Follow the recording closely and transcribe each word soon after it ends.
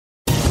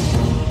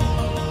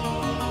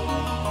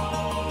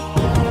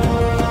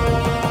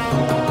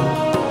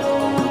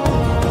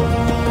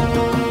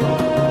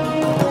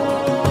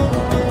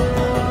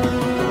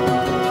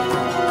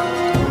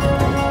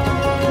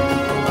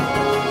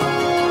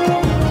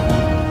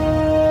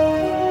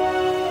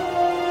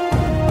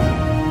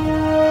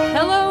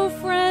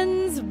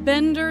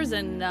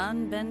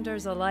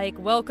non-benders alike.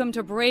 Welcome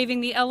to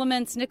Braving the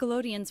Elements,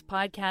 Nickelodeon's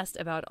podcast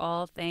about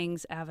all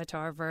things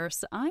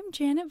Avatar-verse. I'm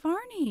Janet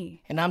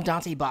Varney. And I'm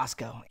Dante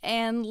Bosco.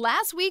 And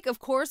last week, of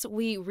course,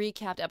 we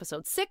recapped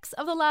episode 6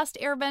 of The Last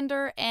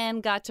Airbender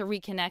and got to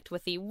reconnect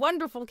with the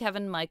wonderful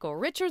Kevin Michael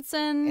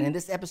Richardson. And in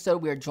this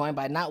episode, we are joined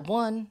by not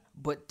one,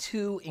 but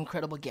two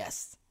incredible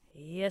guests.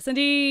 Yes,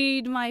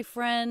 indeed, my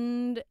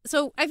friend.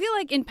 So I feel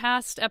like in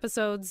past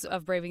episodes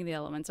of Braving the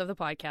Elements of the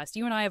podcast,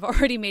 you and I have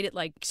already made it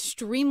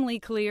extremely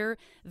clear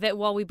that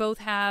while we both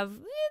have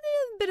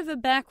a bit of a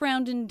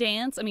background in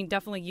dance, I mean,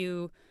 definitely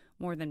you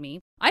more than me,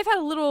 I've had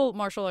a little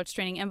martial arts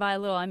training, and by a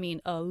little, I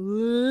mean a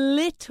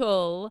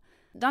little.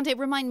 Dante,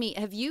 remind me,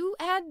 have you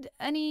had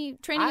any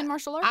training in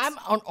martial arts? I'm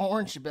an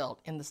orange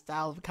belt in the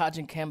style of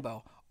Kajin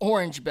Kembo.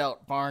 Orange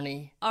belt,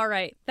 Barney. All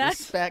right.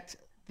 Respect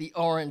the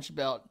orange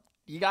belt.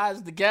 You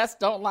guys, the guests,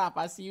 don't laugh.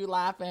 I see you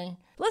laughing.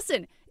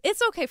 Listen, it's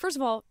okay. First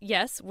of all,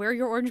 yes, wear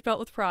your orange belt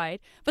with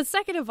pride. But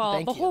second of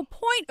all, the whole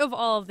point of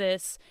all of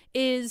this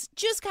is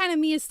just kind of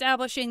me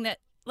establishing that,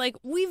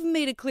 we've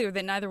made it clear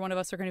that neither one of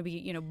us are going to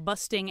be,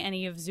 busting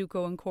any of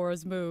Zuko and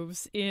Korra's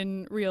moves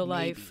in real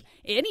life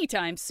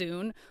anytime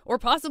soon, or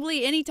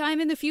possibly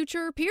anytime in the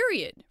future,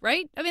 period.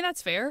 Right? I mean,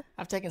 that's fair.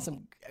 I've taken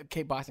some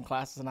kickboxing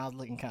classes, and I was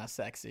looking kind of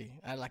sexy.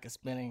 I had a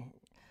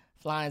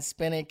flying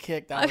spinning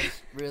kick that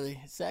was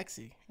really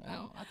sexy. I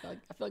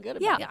feel good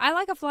about it. Yeah, I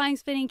like a flying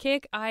spinning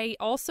kick. I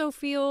also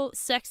feel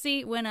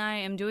sexy when I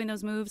am doing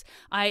those moves.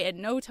 I at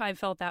no time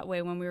felt that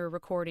way when we were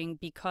recording,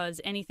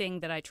 because anything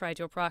that I tried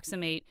to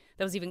approximate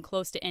that was even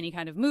close to any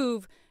kind of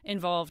move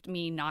involved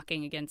me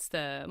knocking against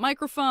the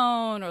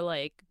microphone or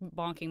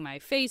bonking my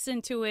face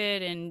into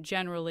it and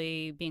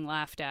generally being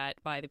laughed at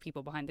by the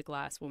people behind the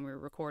glass when we were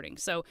recording.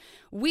 So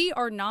we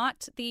are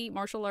not the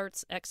martial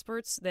arts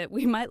experts that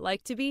we might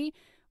like to be.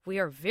 We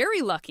are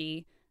very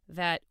lucky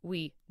that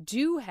we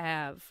do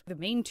have the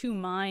main two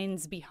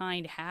minds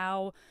behind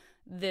how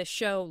the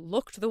show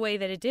looked the way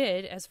that it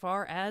did as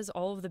far as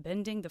all of the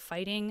bending, the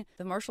fighting,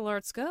 the martial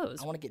arts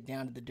goes. I want to get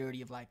down to the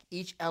dirty of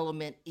each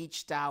element,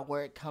 each style,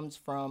 where it comes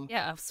from.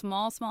 Yeah, a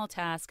small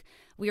task.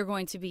 We are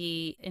going to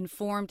be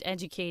informed,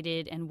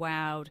 educated, and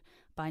wowed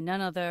by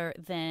none other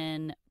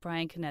than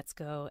Bryan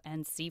Konietzko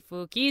and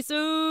Sifu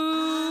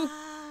Kisu.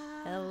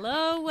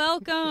 Hello,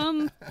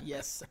 welcome.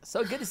 Yes,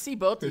 so good to see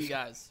both of you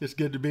guys. It's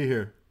good to be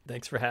here.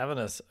 Thanks for having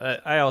us.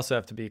 I also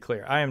have to be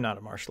clear. I am not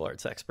a martial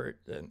arts expert,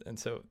 and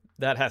so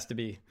that has to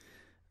be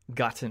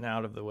gotten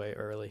out of the way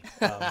early.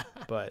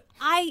 But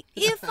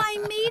if I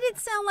made it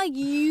sound like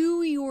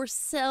you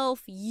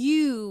yourself,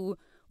 you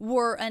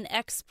were an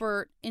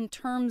expert in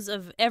terms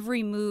of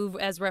every move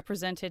as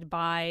represented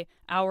by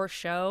our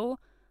show,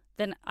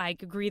 then I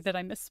agree that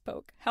I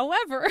misspoke.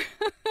 However,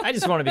 I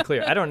just want to be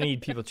clear. I don't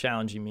need people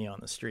challenging me on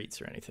the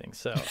streets or anything.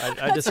 So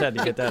I just had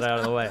to get that out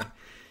of the way.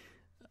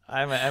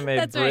 I'm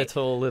a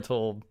brittle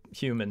little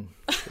human.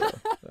 So,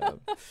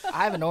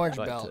 I have an orange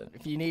belt.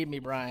 If you need me,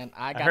 Bryan,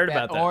 I got heard that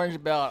about that.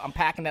 orange belt. I'm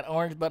packing that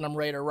orange belt, and I'm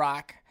ready to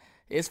rock.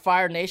 It's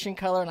Fire Nation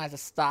color, and I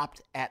just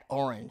stopped at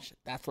orange.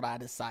 That's what I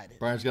decided.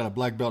 Bryan's got a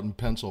black belt and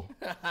pencil.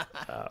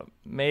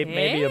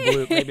 Maybe a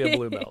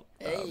blue belt.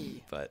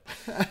 But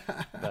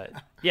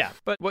yeah.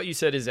 But what you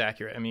said is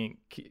accurate. I mean,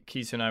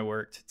 Kisu and I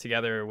worked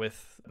together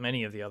with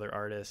many of the other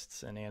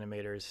artists and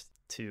animators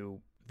to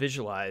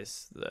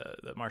visualize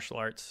the martial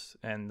arts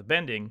and the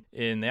bending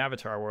in the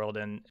Avatar world.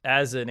 And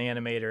as an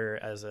animator,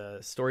 as a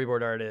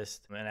storyboard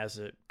artist, and as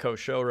a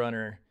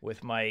co-showrunner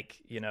with Mike,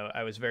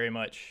 I was very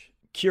much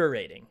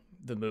curating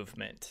the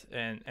movement,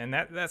 and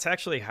that's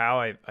actually how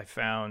I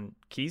found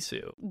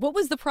Kisu. What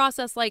was the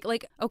process like?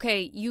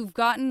 Okay, you've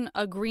gotten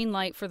a green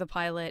light for the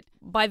pilot.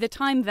 By the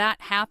time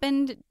that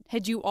happened,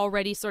 had you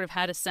already sort of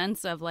had a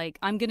sense of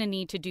I'm going to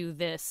need to do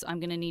this, I'm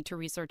going to need to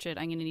research it,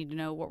 I'm going to need to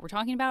know what we're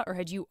talking about, or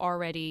had you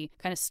already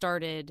kind of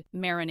started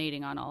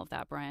marinating on all of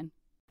that, Bryan?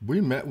 We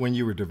met when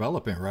you were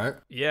developing, right?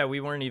 Yeah, we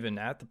weren't even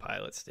at the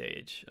pilot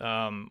stage.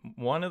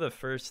 One of the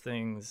first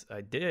things I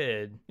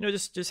did,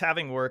 just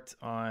having worked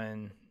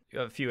on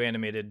a few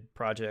animated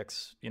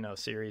projects,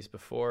 series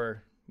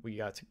before we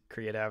got to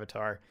create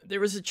Avatar,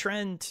 there was a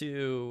trend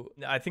to,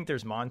 I think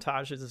there's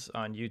montages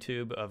on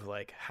YouTube of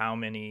how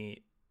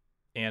many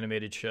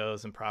animated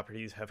shows and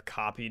properties have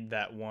copied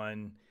that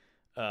one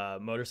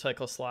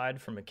motorcycle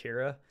slide from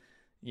Akira,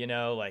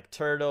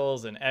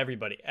 Turtles, and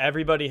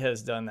everybody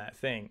has done that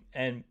thing.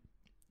 And,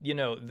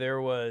 there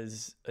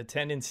was a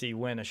tendency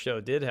when a show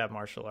did have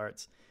martial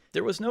arts,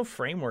 there was no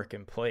framework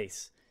in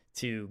place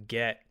to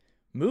get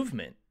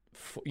movement,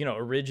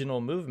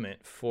 original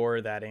movement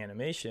for that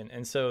animation.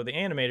 And so the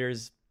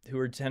animators, who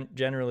are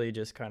generally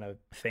just kind of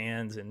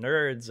fans and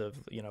nerds of,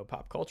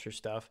 pop culture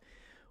stuff,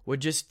 would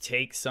just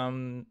take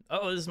this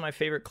is my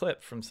favorite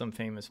clip from some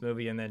famous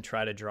movie, and then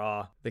try to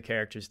draw the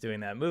characters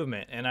doing that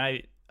movement. And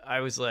I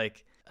was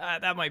like,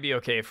 that might be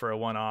okay for a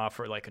one-off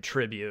or a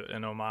tribute,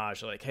 an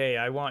homage. Hey,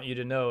 I want you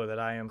to know that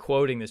I am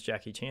quoting this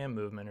Jackie Chan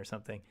movement or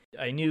something.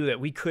 I knew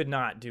that we could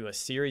not do a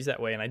series that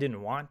way, and I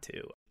didn't want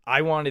to.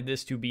 I wanted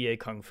this to be a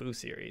Kung Fu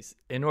series.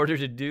 In order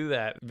to do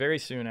that, very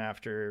soon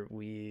after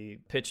we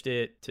pitched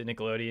it to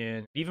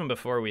Nickelodeon, even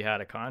before we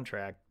had a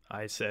contract,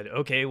 I said,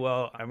 okay,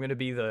 well, I'm going to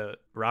be the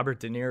Robert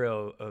De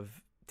Niro of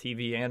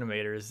TV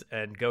animators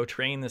and go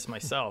train this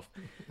myself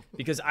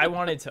because I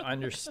wanted to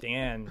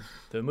understand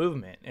the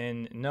movement.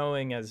 And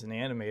knowing as an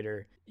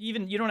animator,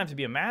 even you don't have to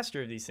be a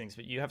master of these things,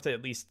 but you have to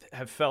at least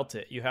have felt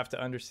it. You have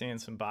to understand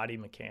some body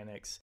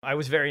mechanics. I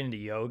was very into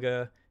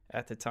yoga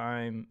at the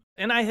time,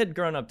 and I had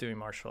grown up doing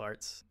martial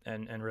arts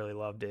and really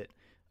loved it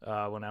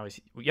when I was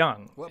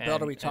young. What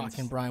belt are we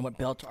talking, Bryan? What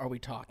belt are we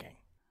talking?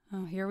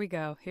 Oh, here we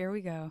go. Here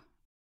we go.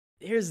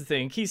 Here's the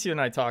thing. Kisu and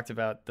I talked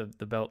about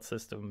the belt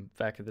system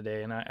back in the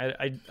day, and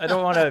I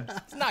don't want to.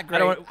 It's not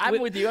great. I'm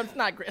with you. It's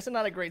not great. It's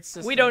not a great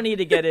system. We don't need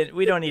to get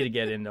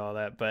into all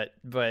that,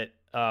 but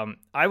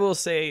I will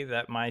say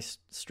that my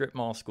strip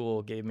mall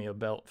school gave me a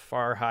belt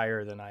far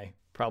higher than I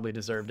probably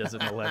deserved as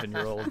an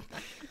 11-year-old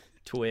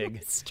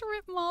twig.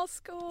 Strip mall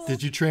school.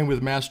 Did you train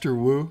with Master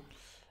Wu?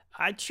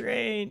 I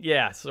trained,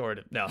 yeah, sort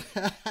of. No.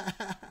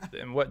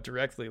 And what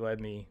directly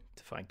led me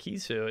to find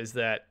Kisu is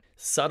that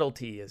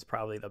subtlety is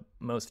probably the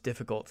most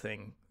difficult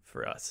thing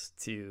for us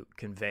to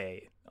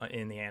convey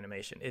in the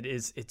animation.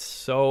 It's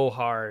so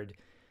hard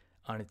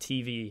on a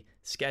TV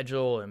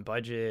schedule and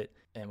budget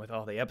and with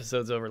all the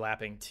episodes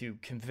overlapping to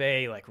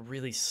convey like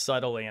really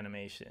subtle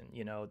animation.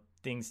 You know,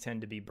 things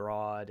tend to be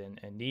broad and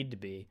need to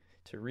be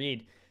to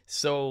read.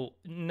 So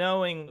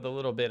knowing the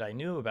little bit I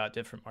knew about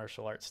different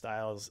martial arts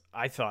styles,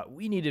 I thought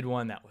we needed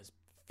one that was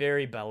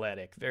very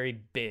balletic,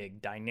 very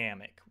big,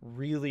 dynamic,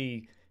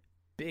 really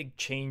big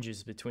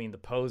changes between the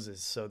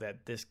poses so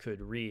that this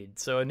could read.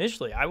 So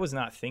initially I was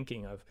not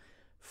thinking of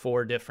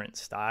 4 different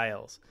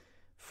styles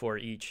for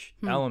each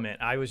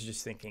element. I was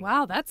just thinking,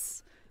 wow,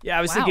 that's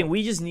I was thinking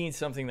we just need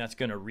something that's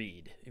going to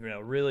read, you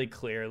know, really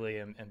clearly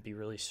and be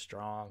really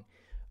strong.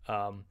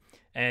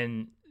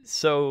 And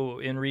so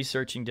in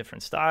researching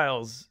different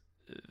styles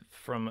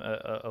from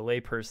a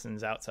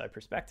layperson's outside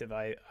perspective,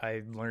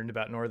 I learned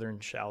about Northern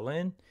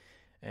Shaolin.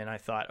 And I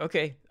thought,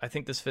 okay, I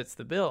think this fits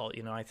the bill.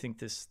 You know, I think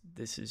this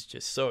is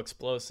just so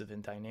explosive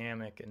and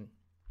dynamic, and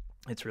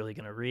it's really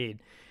going to read.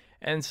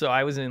 And so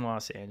I was in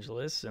Los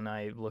Angeles, and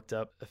I looked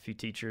up a few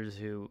teachers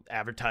who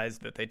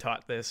advertised that they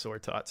taught this or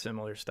taught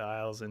similar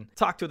styles, and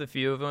talked with a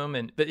few of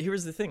them. But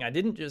here's the thing: I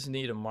didn't just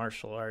need a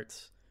martial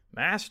arts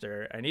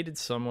master. I needed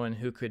someone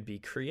who could be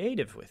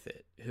creative with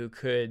it, who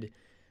could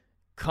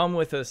come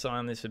with us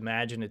on this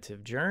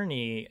imaginative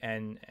journey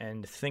and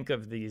think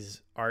of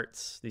these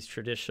arts, these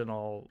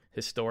traditional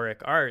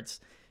historic arts,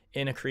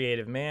 in a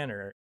creative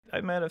manner. I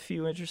met a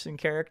few interesting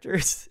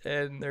characters,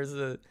 and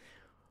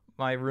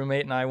my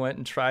roommate and I went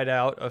and tried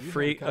out a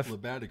couple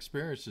of bad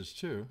experiences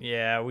too.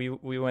 Yeah,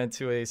 we went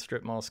to a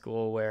strip mall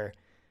school where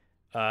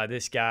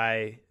this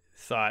guy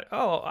thought,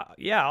 oh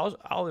yeah,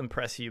 I'll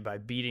impress you by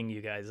beating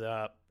you guys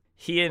up.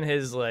 He and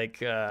his like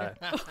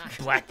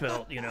black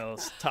belt, you know,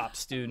 top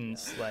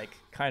students like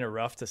kind of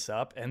roughed us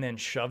up and then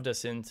shoved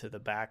us into the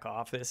back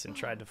office and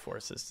tried to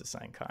force us to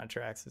sign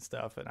contracts and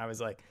stuff. And I was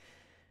like,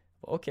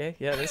 okay,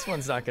 yeah, this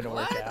one's not going to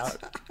work out.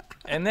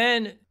 And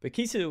then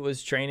Kisu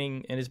was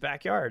training in his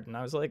backyard, and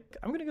I was like,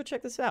 I'm going to go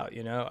check this out.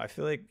 You know, I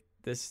feel like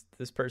this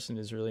person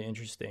is really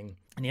interesting,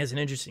 and he has an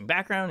interesting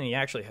background, and he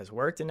actually has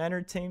worked in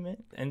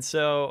entertainment. And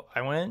so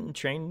I went and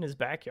trained in his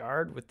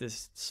backyard with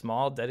this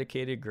small,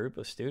 dedicated group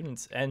of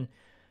students. And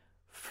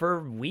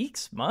for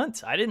weeks,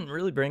 months, I didn't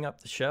really bring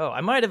up the show. I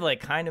might have like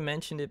kind of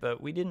mentioned it,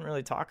 but we didn't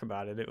really talk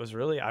about it. It was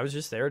really, I was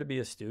just there to be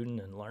a student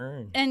and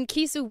learn. And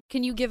Kisu,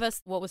 can you give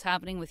us what was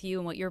happening with you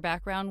and what your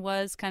background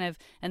was kind of,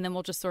 and then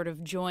we'll just sort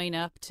of join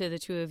up to the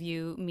two of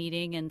you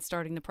meeting and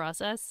starting the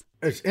process?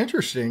 It's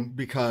interesting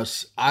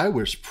because I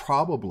was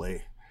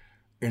probably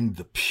in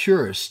the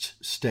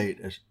purest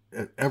state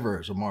ever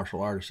as a martial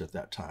artist at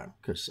that time,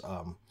 because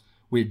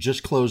we had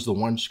just closed the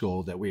one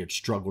school that we had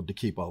struggled to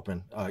keep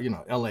open. You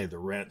know, LA, the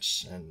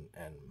rents and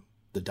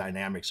the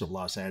dynamics of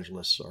Los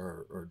Angeles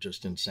are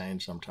just insane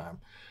sometimes.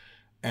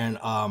 And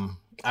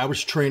I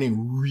was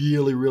training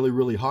really, really,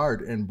 really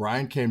hard. And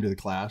Bryan came to the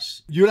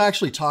class. You had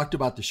actually talked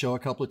about the show a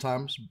couple of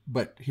times,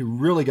 but he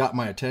really got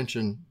my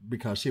attention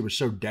because he was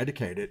so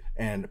dedicated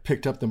and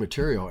picked up the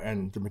material.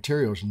 And the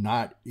material is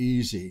not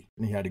easy.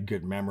 And he had a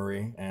good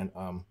memory, and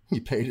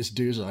he paid his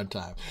dues on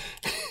time.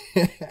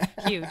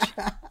 Huge.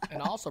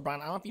 And also,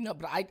 Bryan, I don't know if you know,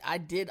 but I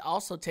did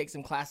also take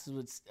some classes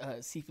with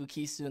Sifu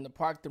Kisu in the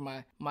park through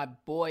my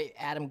boy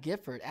Adam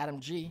Gifford, Adam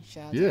G.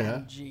 Shout out to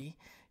Adam G,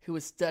 who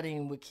was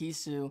studying with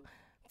Kisu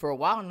for a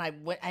while. And I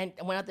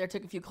went out there,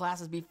 took a few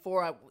classes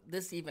before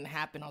this even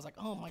happened. I was like,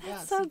 oh my God,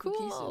 that's so Sifu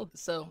cool. Kisu.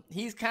 So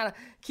he's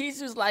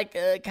Kisu's like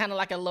kind of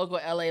like a local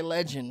LA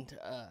legend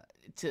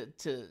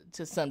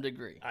to some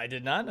degree. I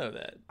did not know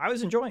that. I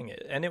was enjoying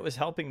it, and it was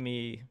helping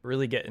me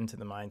really get into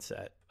the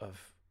mindset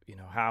of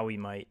how we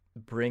might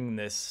bring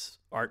this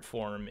art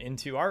form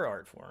into our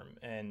art form,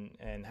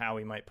 and how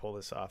we might pull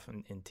this off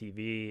in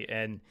TV.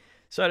 And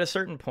so at a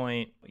certain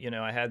point,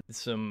 I had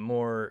some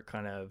more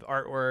kind of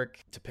artwork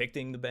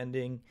depicting the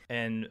bending.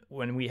 And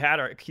when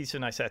Kisu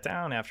and I sat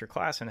down after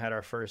class and had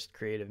our first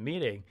creative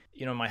meeting,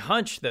 my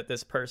hunch that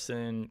this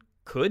person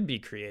could be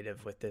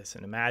creative with this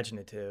and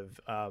imaginative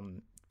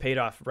paid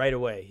off right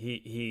away.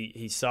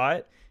 He saw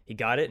it. He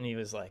got it, and he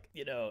was like,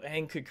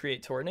 Aang could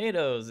create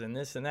tornadoes and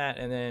this and that.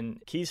 And then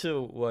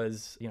Kisu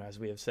was, as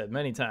we have said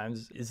many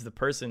times, is the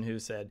person who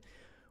said,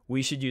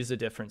 we should use a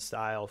different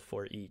style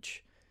for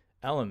each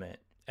element.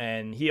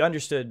 And he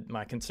understood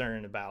my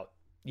concern about,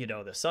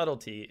 the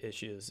subtlety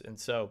issues. And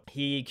so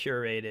he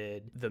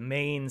curated the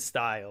main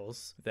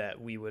styles that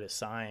we would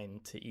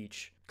assign to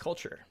each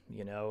culture,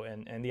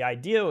 and the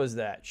idea was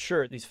that,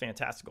 sure, these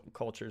fantastical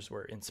cultures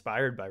were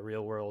inspired by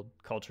real world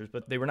cultures,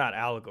 but they were not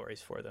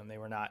allegories for them. They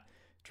were not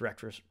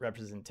direct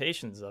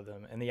representations of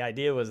them. And the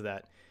idea was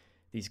that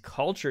these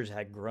cultures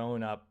had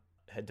grown up,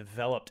 had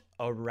developed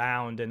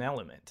around an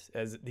element,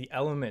 as the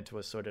element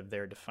was sort of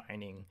their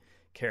defining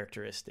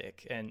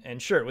characteristic. And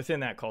sure,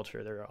 within that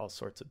culture, there are all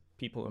sorts of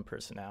people and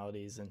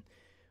personalities.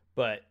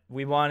 But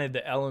we wanted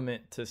the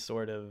element to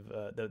sort of,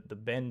 the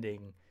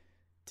bending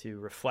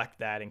to reflect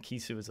that. And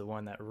Kisu was the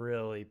one that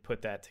really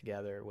put that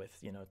together with,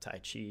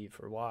 Tai Chi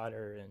for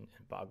water and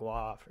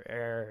Bagua for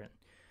air. And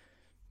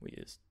we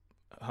used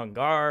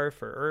Hungar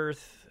for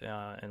earth,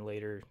 and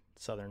later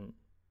Southern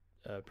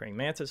praying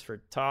mantis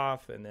for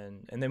Toph, and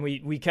then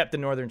we kept the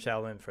Northern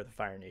Shaolin for the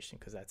Fire Nation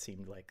because that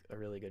seemed like a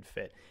really good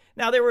fit.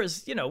 Now there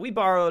was, we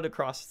borrowed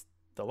across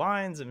the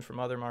lines and from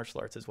other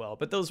martial arts as well,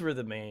 but those were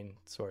the main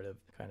sort of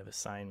kind of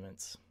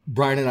assignments.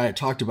 Bryan and I had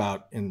talked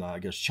about in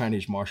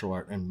Chinese martial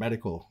art and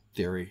medical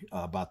theory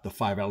about the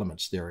 5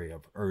 elements theory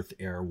of earth,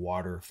 air,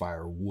 water,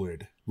 fire,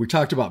 wood. We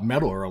talked about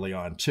metal early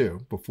on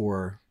too,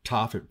 before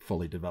Toph had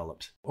fully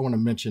developed. I want to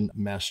mention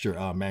Master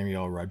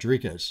Manuel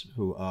Rodriguez,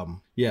 who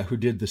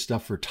did the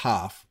stuff for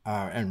Toph,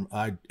 and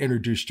I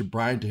introduced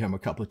Bryan to him a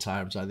couple of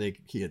times. I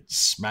think he had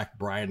smacked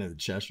Bryan in the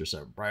chest or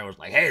something. Bryan was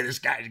like, "Hey, this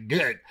guy's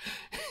good."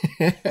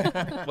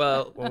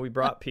 Well, when we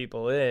brought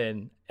people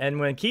in, and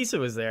when Kisu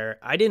was there,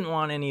 I didn't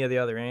want any of the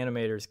other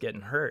animators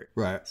getting hurt.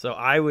 Right. So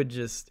I would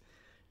just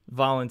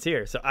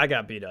volunteer. So I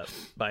got beat up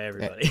by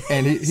everybody.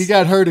 And he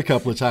got hurt a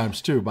couple of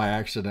times too by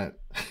accident.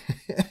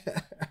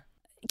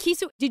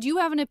 Kisu, did you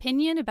have an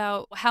opinion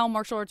about how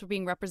martial arts were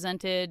being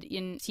represented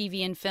in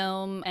TV and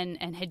film?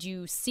 And had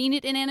you seen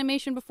it in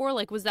animation before?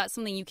 Like, was that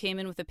something you came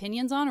in with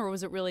opinions on, or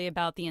was it really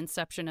about the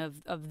inception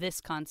of this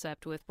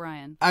concept with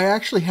Bryan? I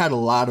actually had a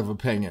lot of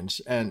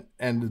opinions. And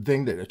the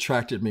thing that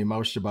attracted me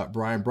most about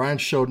Bryan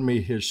showed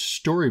me his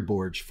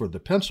storyboards for the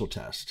pencil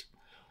test.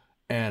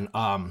 And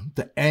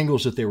the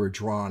angles that they were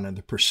drawn and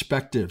the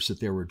perspectives that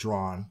they were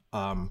drawn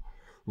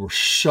were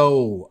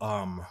so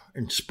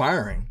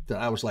inspiring that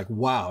I was like,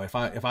 wow, if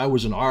I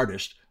was an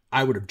artist,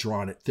 I would have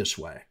drawn it this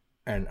way.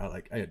 And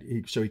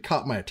so he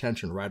caught my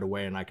attention right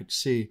away, and I could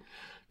see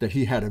that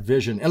he had a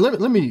vision. And let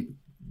me,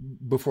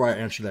 before I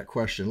answer that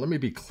question, let me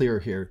be clear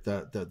here.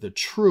 The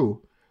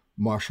true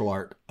martial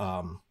art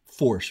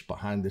force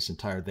behind this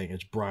entire thing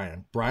is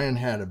Bryan. Bryan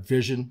had a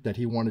vision that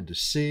he wanted to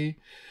see.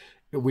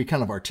 We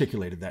kind of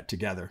articulated that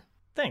together.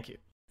 Thank you.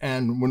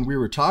 And when we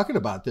were talking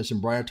about this,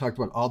 and Bryan talked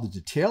about all the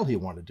detail he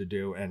wanted to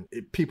do, and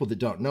people that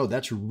don't know,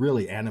 that's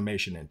really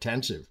animation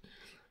intensive,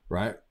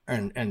 right?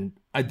 And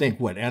I think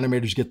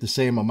animators get the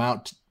same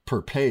amount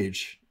per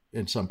page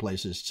in some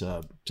places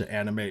to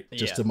animate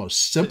just the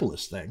most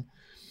simplest thing.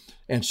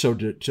 And so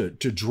to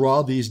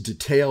draw these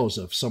details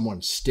of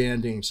someone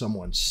standing,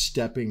 someone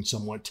stepping,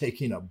 someone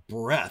taking a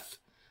breath.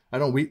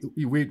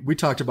 We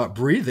talked about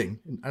breathing.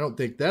 I don't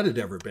think that had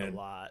ever been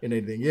in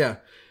anything. Yeah.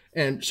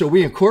 And so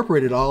we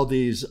incorporated all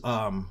these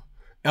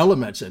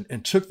elements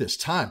and took this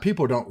time.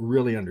 People don't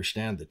really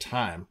understand the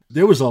time.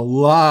 There was a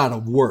lot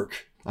of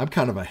work. I'm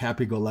kind of a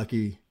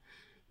happy-go-lucky,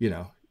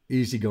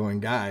 easygoing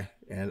guy.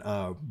 And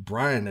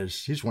Bryan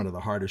he's one of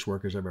the hardest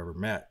workers I've ever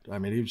met. I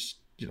mean, he was,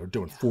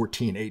 doing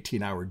 14,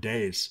 18-hour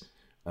days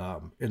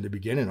in the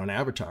beginning on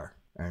Avatar.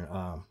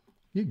 And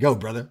you go,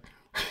 brother.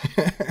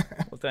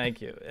 Well,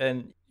 thank you.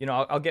 And,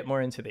 I'll get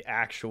more into the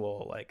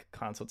actual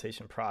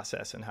consultation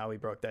process and how we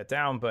broke that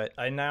down. But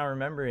I'm now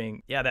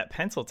remembering, that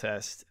pencil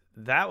test,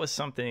 that was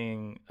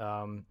something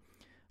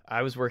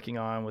I was working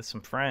on with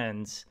some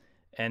friends.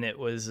 And it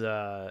was,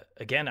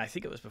 again, I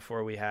think it was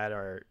before we had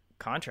our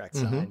contract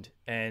signed.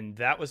 Mm-hmm. And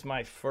that was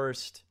my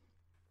first,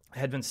 I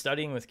had been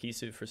studying with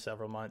Kisu for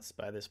several months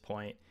by this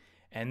point.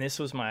 And this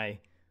was my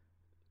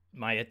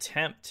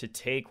attempt to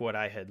take what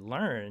I had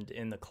learned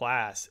in the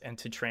class and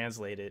to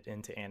translate it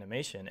into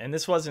animation. And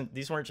these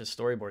weren't just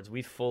storyboards.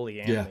 We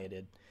fully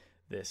animated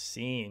this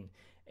scene.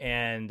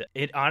 And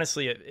it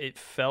honestly, it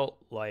felt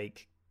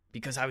like,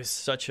 because I was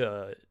such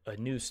a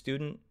new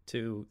student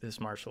to this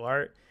martial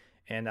art,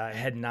 and I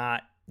had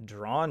not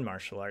drawn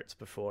martial arts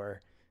before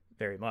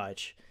very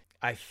much,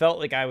 I felt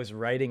like I was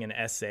writing an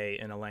essay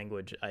in a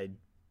language I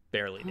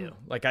barely knew.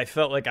 Like I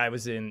felt like I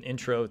was in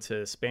intro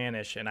to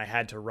Spanish and I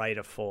had to write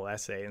a full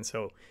essay. And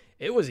so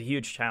it was a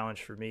huge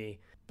challenge for me,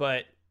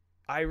 but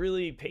I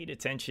really paid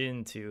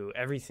attention to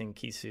everything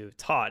Kisu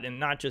taught, and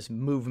not just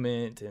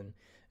movement and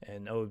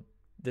oh,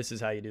 this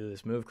is how you do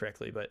this move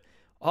correctly, but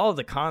all of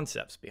the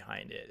concepts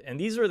behind it. And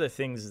these are the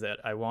things that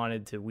I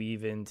wanted to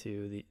weave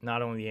into the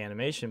not only the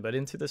animation, but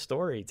into the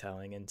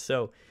storytelling. And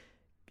so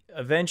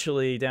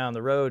eventually down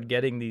the road,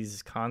 getting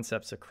these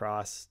concepts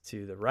across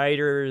to the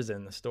writers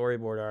and the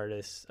storyboard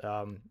artists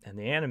and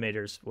the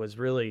animators was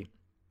really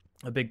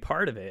a big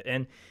part of it.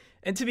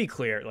 And to be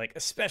clear, like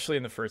especially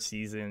in the first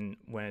season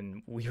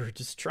when we were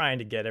just trying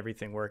to get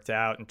everything worked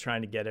out and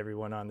trying to get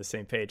everyone on the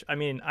same page. I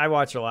mean, I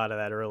watched a lot of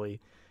that early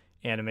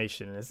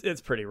animation, and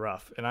it's pretty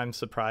rough. And I'm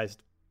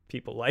surprised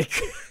people like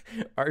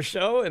our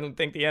show and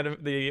think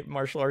the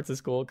martial arts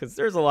is cool, because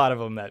there's a lot of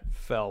them that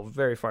fell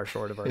very far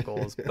short of our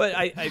goals. But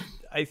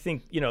I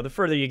think, you know, the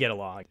further you get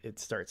along, it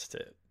starts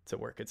to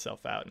work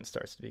itself out and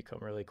starts to become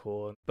really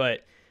cool.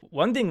 But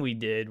one thing we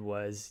did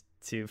was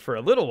for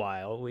a little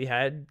while, we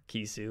had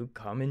Kisu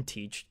come and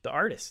teach the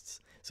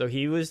artists. So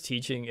he was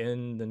teaching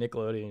in the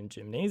Nickelodeon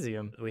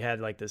gymnasium. We had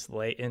like this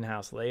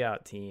in-house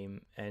layout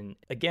team. And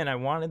again, I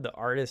wanted the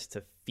artists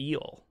to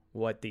feel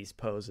what these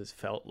poses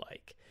felt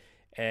like.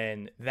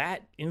 And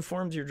that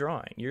informs your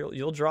drawing.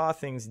 You'll draw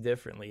things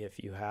differently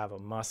if you have a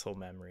muscle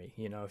memory,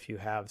 you know, if you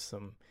have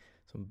some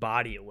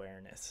body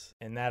awareness.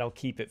 And that'll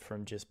keep it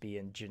from just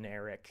being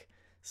generic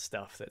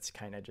stuff that's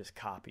kind of just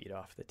copied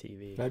off the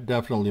TV. That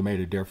definitely made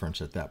a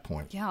difference at that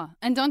point. Yeah.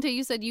 And Dante,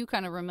 you said you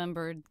kind of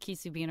remembered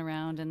Kisu being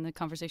around and the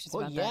conversations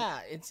about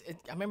that.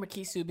 I remember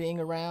Kisu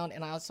being around,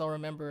 and I also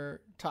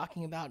remember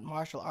talking about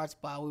martial arts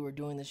while we were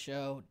doing the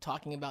show,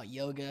 talking about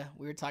yoga.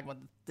 We were talking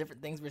about the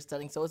different things we were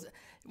studying. So it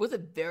was a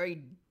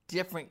very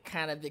different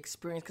kind of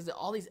experience because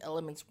all these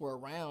elements were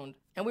around,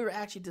 and we were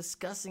actually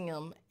discussing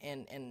them.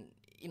 And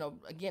you know,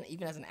 again,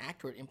 even as an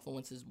actor, it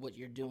influences what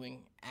you're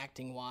doing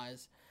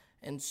acting-wise.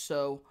 And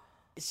so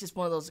it's just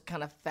one of those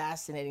kind of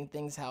fascinating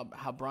things how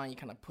Bryan, you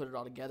kind of put it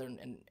all together.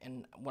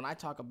 And when I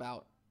talk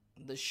about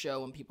the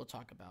show and people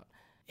talk about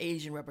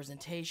Asian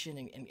representation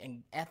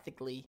and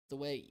ethically, the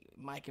way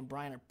Mike and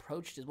Bryan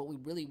approached it, what we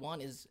really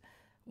want is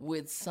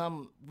with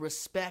some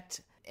respect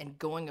and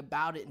going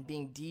about it and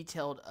being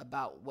detailed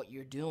about what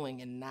you're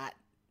doing and not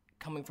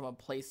coming from a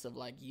place of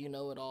like, you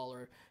know it all,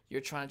 or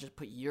you're trying to just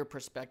put your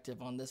perspective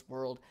on this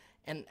world.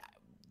 And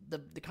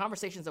the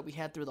conversations that we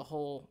had through the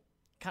whole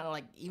kind of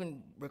like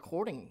even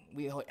recording,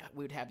 we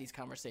would have these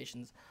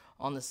conversations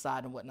on the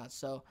side and whatnot.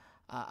 So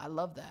I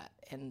love that.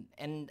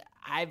 And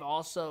I've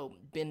also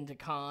been to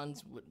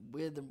cons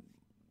with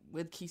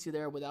Kisu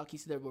there, without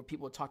Kisu there, where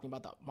people were talking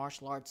about the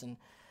martial arts and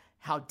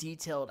how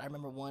detailed. I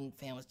remember one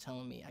fan was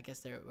telling me, I guess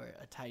they were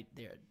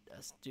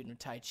a student of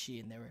Tai Chi,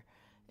 and they were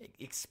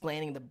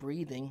explaining the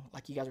breathing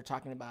like you guys were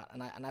talking about.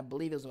 And I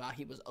believe it was while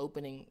he was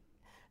opening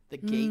the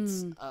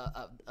gates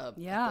of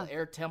the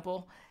air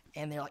temple.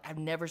 And they're like, I've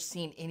never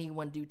seen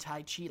anyone do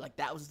Tai Chi. Like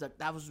that was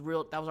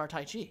our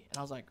Tai Chi. And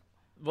I was like,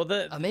 well,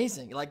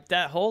 amazing. Like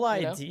that whole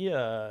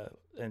idea,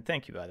 and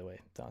thank you, by the way,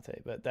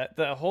 Dante, but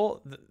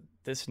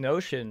this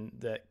notion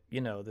that,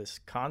 you know, this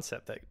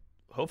concept that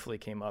hopefully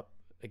came up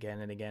again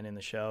and again in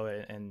the show.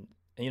 And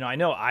you know, I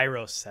know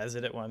Iroh says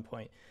it at one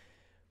point,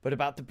 but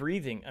about the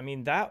breathing, I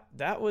mean, that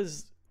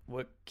was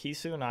what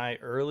Kisu and I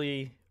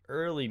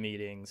early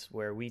meetings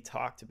where we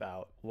talked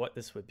about what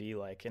this would be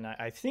like. And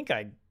I think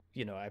I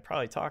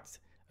probably talked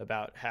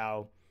about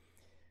how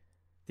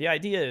the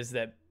idea is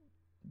that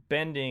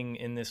bending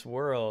in this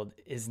world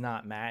is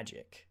not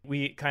magic.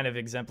 We kind of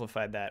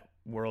exemplified that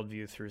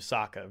worldview through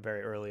Sokka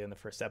very early in the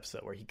first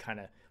episode, where he kind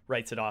of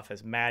writes it off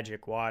as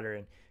magic water,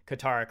 and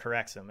Katara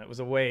corrects him. It was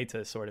a way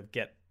to sort of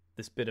get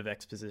this bit of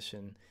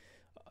exposition,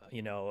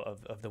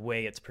 of the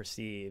way it's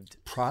perceived.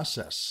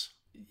 Process.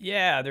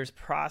 Yeah, there's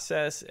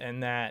process,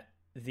 and that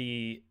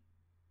the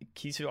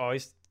Kisu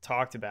always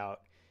talked about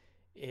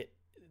it.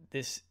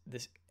 This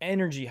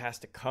energy has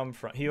to come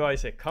from. He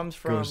always said comes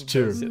from. Goes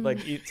to.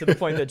 To the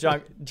point that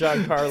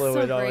Giancarlo so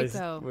would always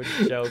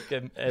joke,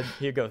 and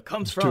he'd go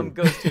comes from,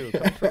 goes to,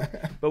 comes from.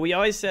 But we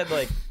always said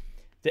like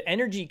the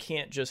energy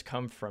can't just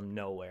come from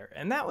nowhere,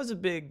 and that was a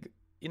big.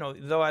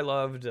 Though I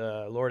loved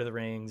Lord of the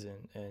Rings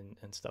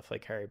and stuff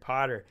like Harry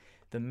Potter,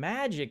 the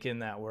magic in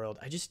that world,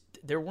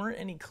 there weren't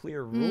any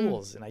clear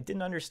rules, and I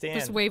didn't understand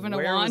just waving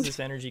where a wand. Was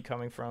this energy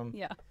coming from.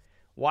 Yeah.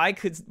 Why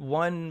could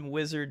one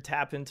wizard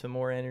tap into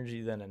more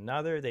energy than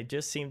another? They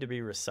just seemed to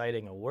be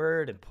reciting a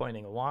word and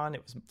pointing a wand.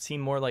 It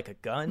seemed more like a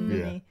gun to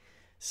me.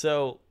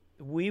 So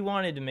we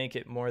wanted to make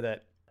it more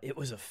that it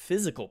was a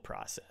physical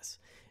process.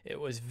 It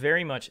was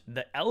very much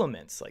the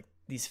elements, like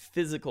these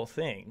physical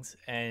things.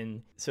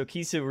 And so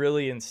Kisu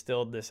really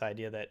instilled this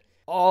idea that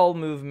all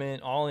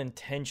movement, all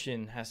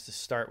intention has to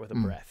start with a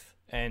breath.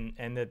 And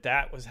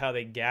that was how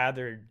they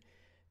gathered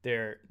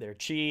their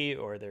chi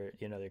or their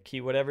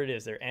ki, whatever it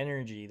is, their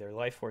energy, their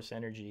life force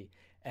energy,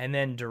 and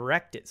then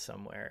direct it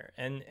somewhere.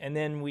 And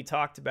then we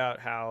talked about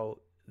how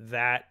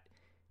that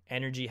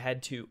energy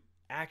had to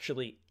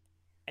actually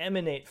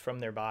emanate from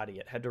their body.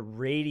 It had to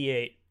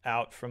radiate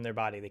out from their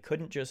body. They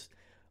couldn't just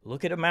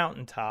look at a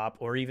mountaintop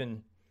or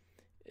even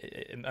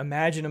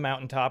imagine a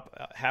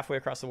mountaintop halfway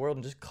across the world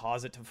and just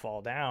cause it to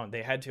fall down.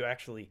 They had to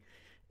actually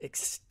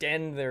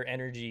extend their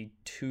energy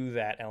to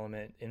that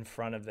element in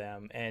front of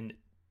them. And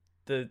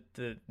the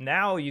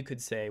now you could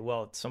say,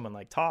 well, it's someone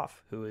like Toph,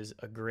 who is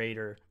a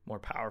greater, more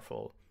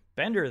powerful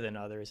bender than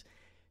others.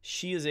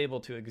 She is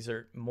able to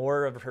exert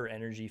more of her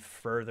energy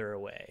further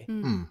away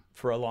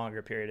for a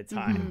longer period of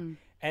time.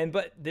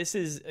 But this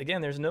is,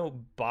 again, there's no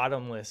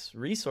bottomless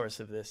resource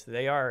of this.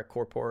 They are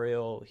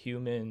corporeal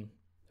human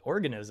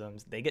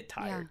organisms. They get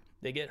tired.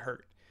 They get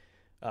hurt.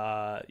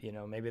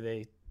 Maybe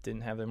they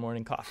didn't have their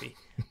morning coffee.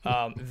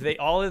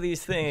 All of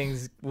these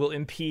things will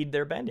impede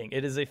their bending.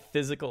 It is a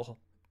physical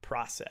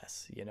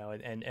process,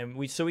 and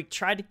we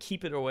try to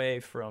keep it away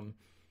from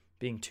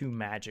being too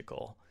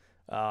magical.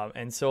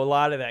 And so a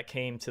lot of that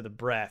came to the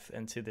breath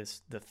and to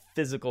the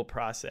physical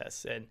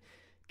process. And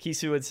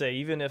Kisu would say,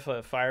 even if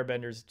a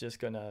firebender's just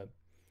gonna,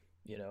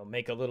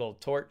 make a little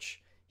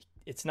torch,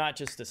 it's not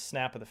just a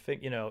snap of the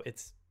finger.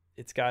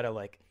 It's got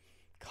to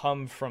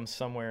come from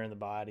somewhere in the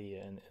body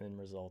and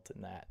result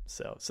in that.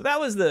 So that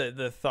was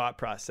the thought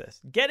process.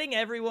 Getting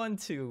everyone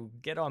to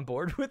get on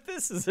board with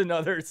this is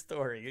another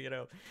story.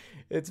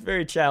 It's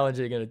very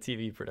challenging in a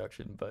TV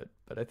production, but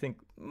I think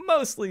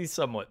mostly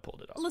somewhat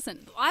pulled it off.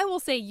 Listen, I will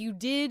say you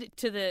did,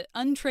 to the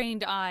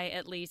untrained eye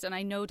at least, and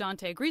I know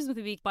Dante agrees with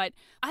me, but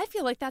I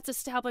feel like that's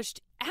established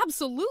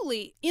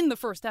absolutely in the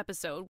first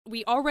episode.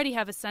 We already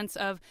have a sense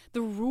of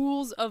the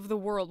rules of the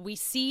world. We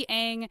see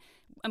Aang,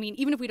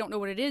 even if we don't know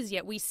what it is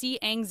yet, we see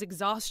Aang's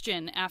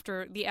exhaustion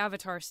after the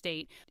Avatar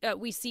state.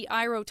 We see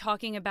Iroh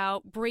talking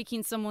about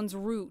breaking someone's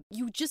root.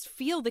 You just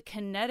feel the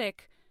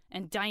kinetic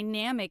and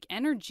dynamic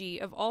energy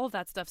of all of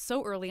that stuff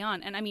so early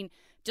on. And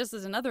just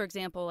as another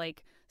example,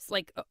 like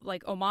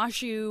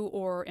Omashu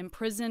or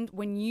Imprisoned,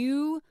 when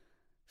you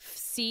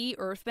see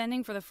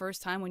earthbending for the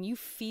first time, when you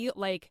feel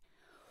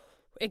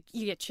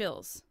you get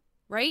chills.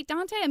 Right,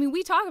 Dante?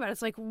 We talk about it.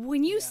 It's like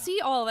when you see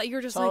all that, you're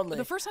just totally.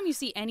 The first time you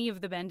see any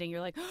of the bending, you're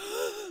like,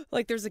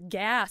 like there's a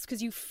gasp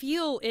because you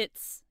feel it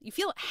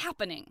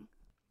happening.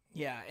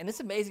 Yeah, and it's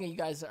amazing that you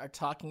guys are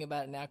talking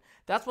about it now.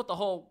 That's what the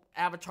whole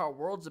Avatar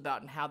world's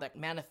about and how that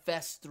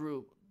manifests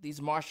through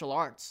these martial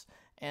arts.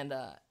 And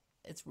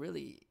it's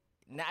really,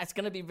 now it's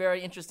going to be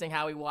very interesting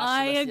how we watch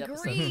the rest of the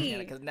episode.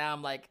 Because now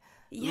I'm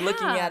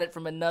looking at it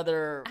from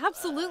another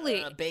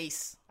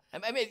base.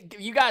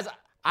 You guys...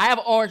 I have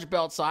an orange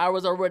belt, so I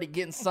was already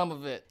getting some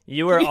of it.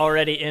 You were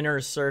already inner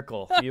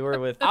circle. You were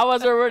with... I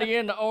was already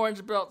in the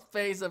orange belt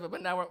phase of it,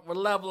 but now we're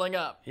leveling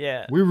up.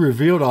 Yeah. We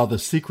revealed all the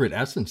secret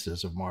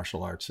essences of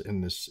martial arts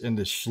in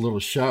this little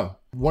show.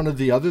 One of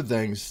the other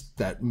things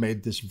that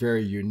made this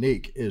very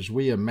unique is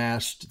we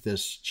amassed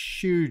this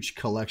huge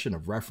collection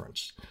of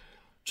reference.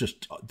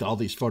 Just all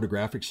these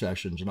photographic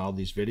sessions and all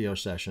these video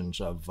sessions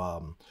of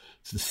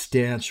the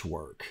stance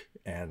work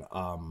and...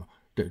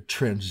 the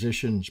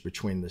transitions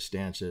between the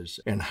stances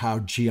and how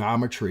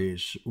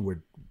geometries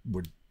would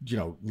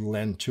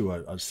lend to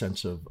a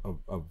sense of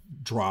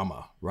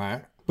drama,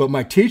 right? But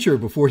my teacher,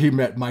 before he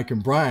met Mike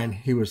and Bryan,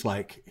 he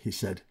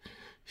said,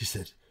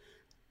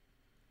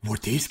 were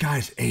these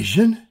guys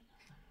Asian?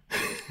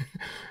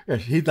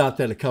 And he thought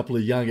that a couple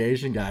of young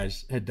Asian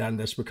guys had done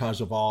this because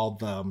of all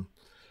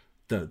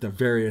the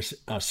various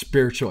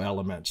spiritual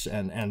elements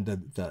and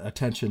the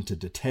attention to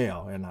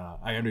detail. And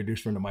I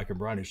introduced him to Mike and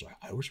Bryan. He's like,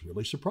 I was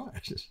really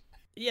surprised.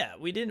 Yeah,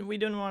 we didn't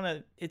want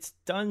to. It's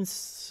done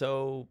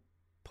so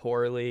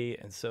poorly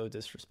and so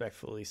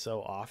disrespectfully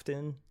so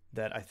often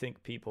that I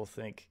think people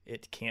think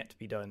it can't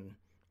be done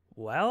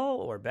well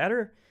or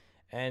better.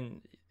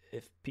 And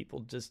if people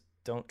just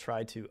don't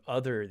try to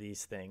other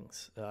these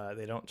things,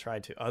 they don't try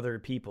to other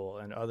people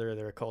and other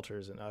their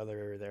cultures and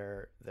other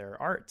their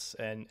arts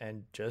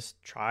and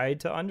just try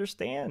to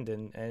understand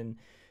and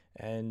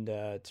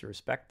to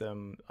respect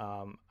them.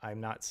 I'm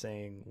not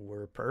saying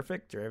we're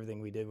perfect or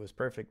everything we did was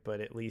perfect,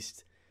 but at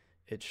least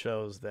it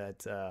shows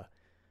that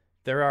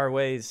there are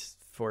ways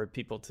for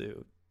people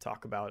to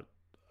talk about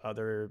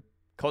other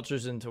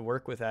cultures and to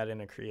work with that in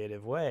a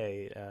creative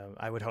way.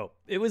 I would hope.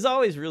 It was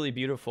always really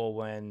beautiful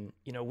when,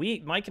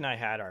 Mike and I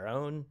had our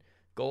own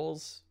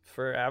goals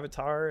for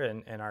Avatar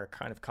and our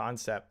kind of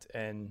concept,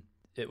 and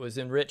it was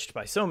enriched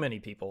by so many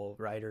people,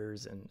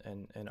 writers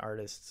and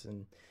artists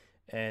and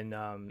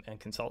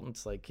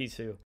consultants like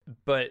Kisu.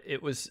 But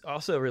it was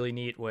also really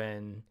neat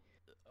when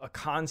a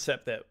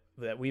concept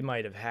that we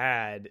might have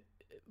had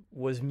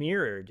was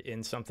mirrored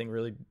in something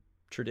really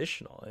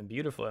traditional and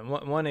beautiful. And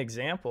one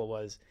example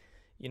was,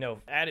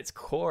 at its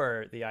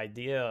core, the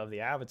idea of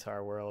the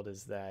Avatar world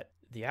is that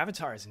the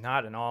Avatar is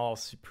not an all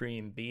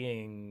supreme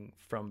being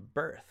from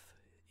birth.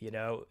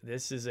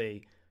 This is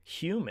a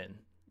human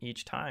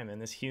each time,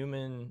 and this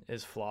human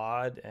is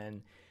flawed.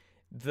 And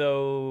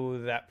though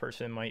that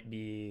person might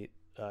be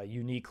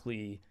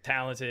uniquely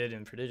talented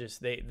and prodigious,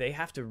 they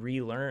have to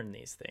relearn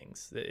these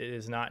things. It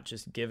is not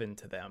just given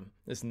to them.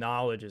 This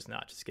knowledge is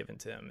not just given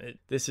to them.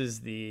 This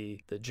is the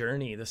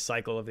journey, the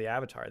cycle of the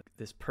avatar.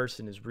 This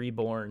person is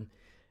reborn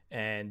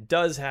and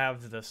does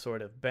have the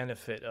sort of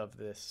benefit of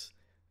this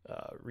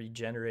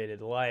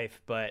regenerated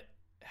life, but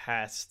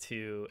has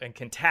to and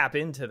can tap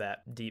into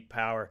that deep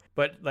power.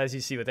 But as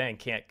you see with Aang,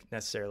 can't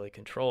necessarily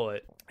control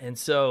it. And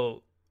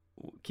so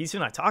Kisu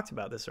and I talked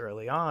about this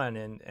early on,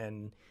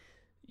 and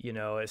you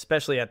know,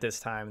 especially at this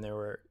time, there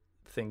were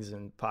things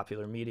in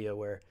popular media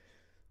where,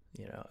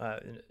 you know,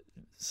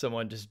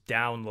 someone just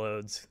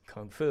downloads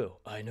Kung Fu.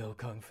 I know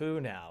Kung Fu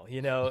now,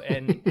 you know,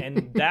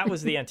 and that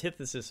was the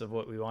antithesis of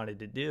what we wanted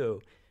to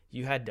do.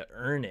 You had to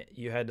earn it.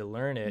 You had to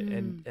learn it.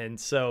 And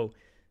so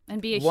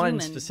and be a one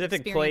human,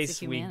 specific place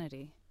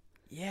humanity.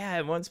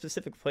 One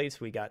specific place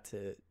we got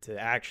to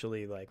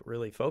actually like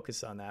really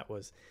focus on that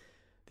was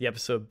the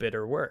episode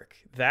Bitter Work.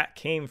 That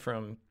came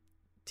from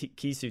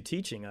Kisu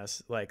teaching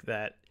us like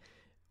that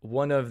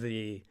one of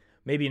the,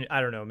 maybe, I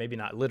don't know, maybe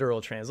not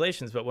literal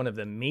translations, but one of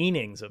the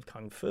meanings of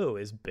Kung Fu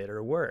is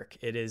bitter work.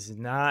 It is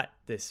not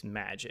this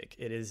magic.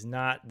 It is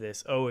not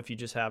this, oh, if you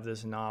just have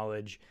this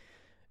knowledge,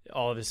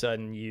 all of a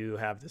sudden you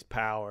have this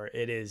power.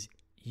 It is,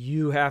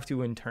 you have to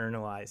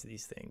internalize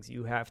these things.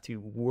 You have to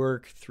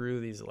work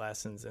through these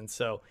lessons. And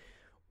so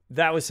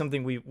that was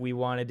something we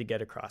wanted to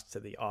get across to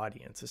the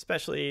audience,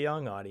 especially a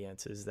young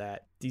audience, is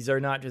that these are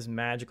not just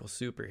magical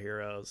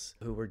superheroes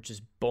who were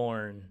just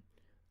born,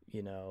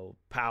 you know,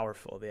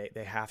 powerful.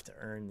 They have to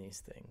earn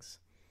these things.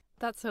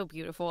 That's so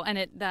beautiful.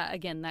 And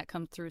that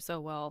comes through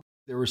so well.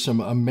 There were some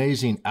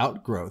amazing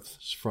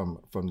outgrowths from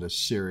this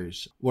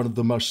series. One of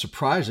the most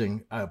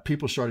surprising,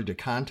 people started to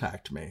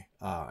contact me,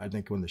 I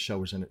think when the show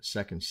was in its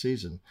second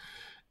season.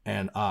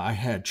 And I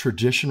had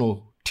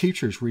traditional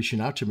teachers reaching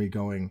out to me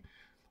going,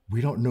 we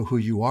don't know who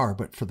you are,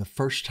 but for the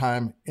first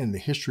time in the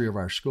history of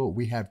our school,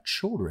 we have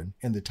children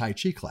in the Tai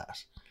Chi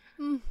class.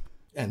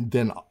 And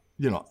then,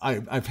 you know,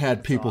 I've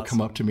had people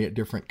come up to me at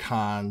different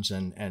cons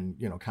and,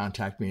 you know,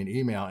 contact me in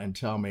email and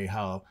tell me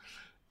how,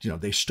 you know,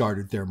 they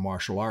started their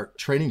martial art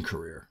training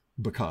career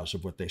because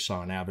of what they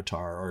saw in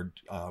Avatar. Or,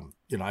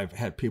 you know, I've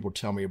had people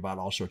tell me about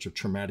all sorts of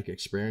traumatic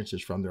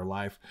experiences from their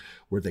life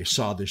where they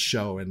saw this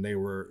show and they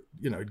were,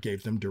 you know, it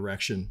gave them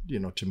direction, you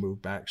know, to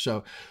move back.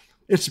 So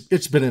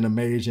it's been an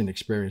amazing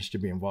experience to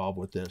be involved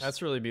with this.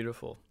 That's really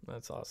beautiful.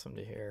 That's awesome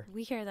to hear.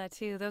 We hear that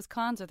too. Those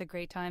cons are the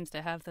great times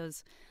to have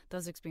those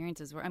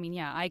experiences where, I mean,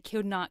 yeah, I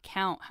could not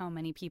count how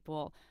many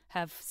people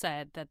have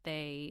said that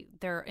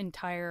their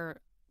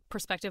entire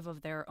perspective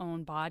of their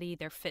own body,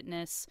 their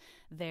fitness,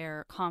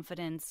 their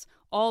confidence,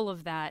 all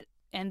of that,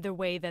 and the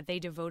way that they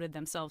devoted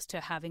themselves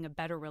to having a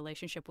better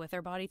relationship with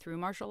their body through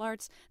martial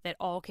arts, that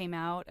all came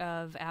out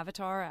of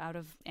Avatar, out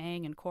of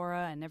Aang and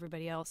Korra and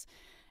everybody else.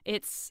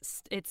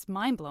 It's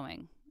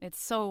mind-blowing. It's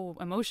so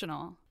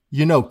emotional.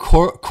 You know,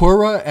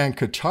 Korra and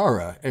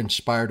Katara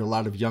inspired a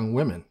lot of young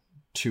women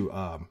to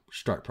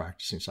start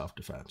practicing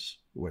self-defense,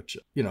 which,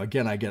 you know,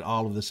 again, I get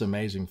all of this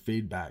amazing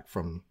feedback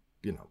from,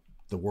 you know,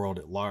 the world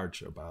at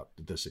large about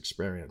this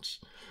experience.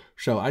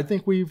 So I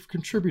think we've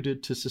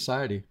contributed to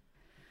society.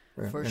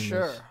 For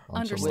sure.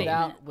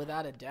 Understatement.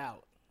 Without a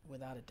doubt.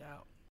 Without a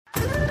doubt.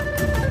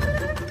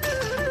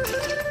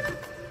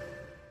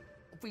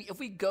 If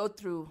we go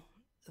through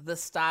the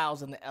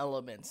styles and the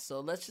elements, so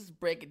let's just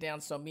break it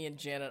down so me and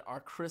Janet are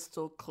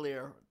crystal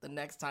clear. The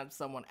next time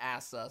someone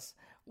asks us,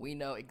 we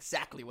know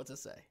exactly what to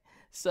say.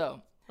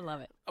 So I love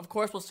it. Of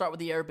course, we'll start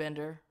with the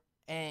airbender,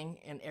 Aang,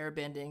 and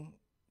airbending.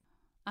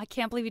 I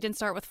can't believe you didn't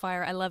start with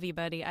fire. I love you,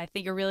 buddy. I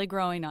think you're really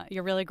growing.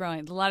 You're really growing.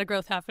 There's a lot of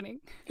growth happening.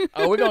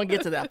 Oh, we're going to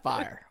get to that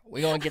fire.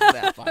 We're going to get to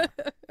that fire.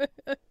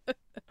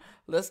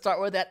 Let's start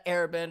with that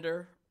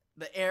airbender.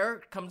 The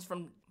air comes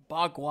from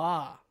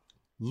Bagua.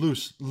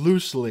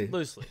 Loosely.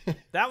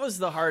 That was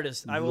the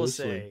hardest. I will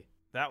say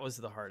that was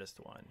the hardest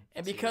one.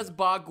 And because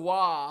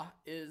Bagua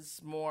is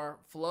more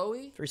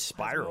flowy. Very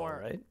spiral,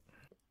 right?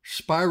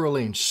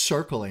 Spiraling,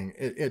 circling.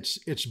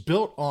 It's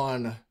built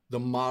on the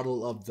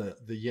model of the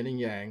yin and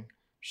yang,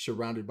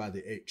 surrounded by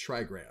the 8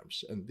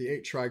 trigrams. And the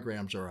 8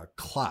 trigrams are a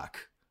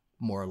clock,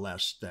 more or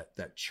less,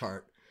 that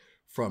chart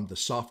from the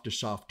soft to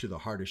soft to the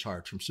hard is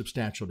hard, from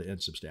substantial to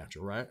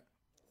insubstantial, right?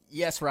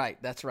 Yes,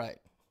 right. That's right.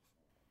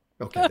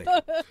 Okay.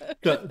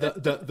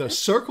 The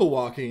circle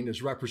walking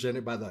is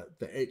represented by the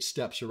 8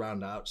 steps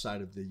around the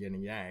outside of the yin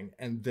and yang.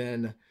 And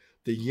then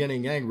the yin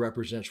and yang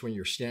represents when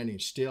you're standing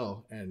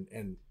still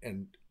and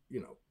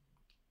you know,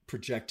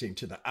 projecting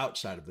to the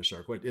outside of the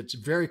circle. It's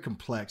very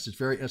complex. It's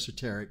very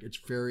esoteric. It's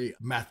very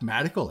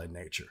mathematical in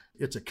nature.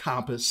 It's a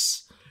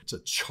compass. It's a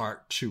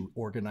chart to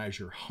organize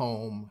your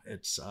home.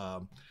 It's,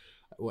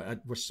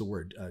 what's the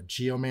word?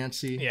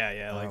 Geomancy.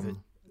 Yeah. Like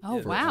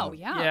wow.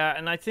 Yeah. Yeah.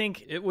 And I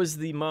think it was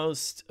the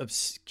most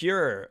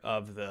obscure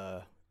of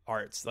the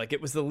arts. Like,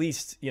 it was the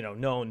least, you know,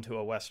 known to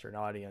a Western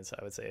audience,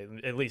 I would say,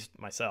 at least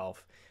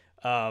myself.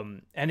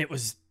 And it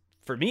was,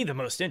 for me, the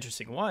most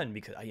interesting one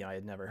because, you know, I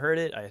had never heard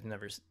it. I had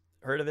never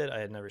heard of it. I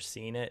had never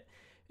seen it.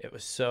 it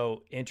was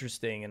so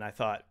interesting. And I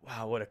thought,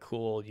 wow, what a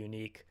cool,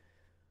 unique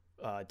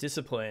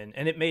discipline.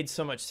 And it made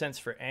so much sense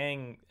for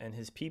Aang and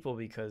his people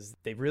because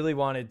they really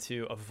wanted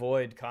to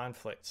avoid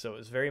conflict. So it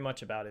was very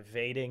much about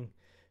evading,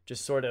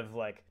 just sort of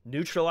like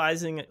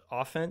neutralizing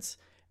offense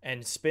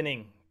and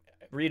spinning,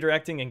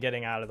 redirecting and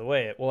getting out of the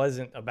way. It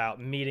wasn't about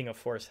meeting a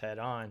force head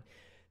on.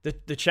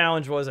 The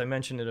challenge was, I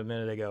mentioned it a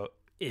minute ago,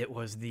 it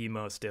was the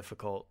most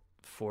difficult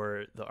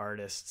for the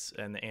artists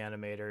and the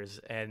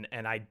animators. And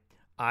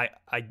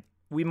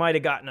we might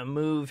have gotten a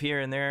move here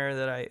and there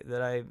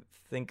that I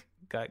think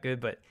got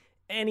good, but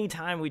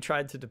anytime we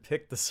tried to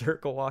depict the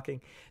circle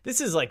walking, this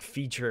is like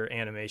feature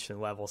animation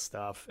level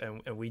stuff,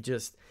 and we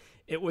just,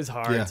 it was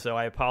hard. Yeah. So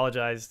I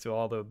apologize to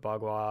all the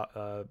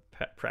Bagua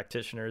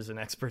practitioners and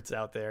experts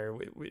out there.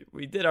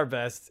 We did our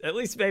best. At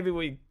least maybe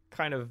we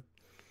kind of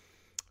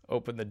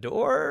opened the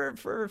door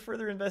for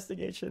further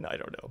investigation. I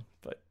don't know,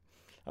 but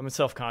I'm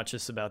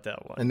self-conscious about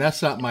that one. And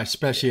that's not my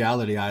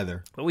speciality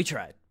either. But we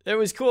tried. It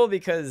was cool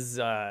because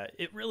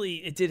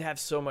it did have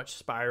so much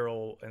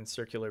spiral and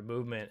circular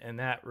movement, and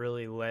that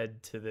really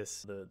led to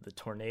the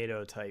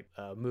tornado type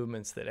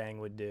movements that Aang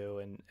would do,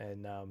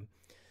 and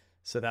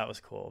so that was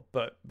cool.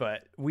 But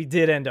we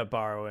did end up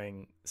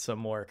borrowing some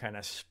more kind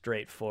of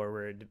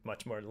straightforward,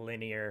 much more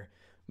linear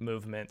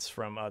movements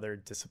from other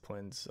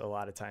disciplines a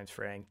lot of times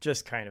for Aang,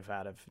 just kind of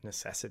out of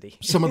necessity.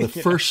 Some of the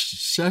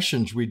first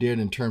sessions we did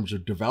in terms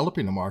of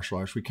developing the martial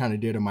arts, we kind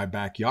of did in my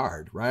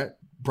backyard, right?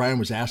 Bryan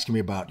was asking me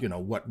about,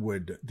 what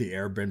would the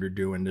airbender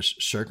do in this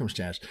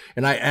circumstance?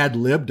 And I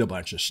ad-libbed a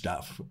bunch of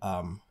stuff,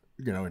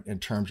 in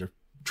terms of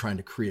trying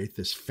to create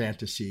this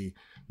fantasy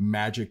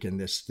magic and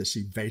this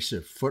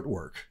evasive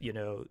footwork.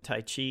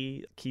 Tai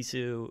Chi,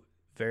 Kisu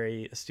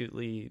very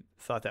astutely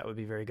thought that would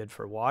be very good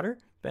for water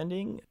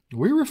bending.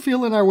 We were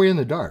feeling our way in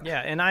the dark.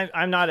 Yeah, and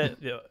I'm not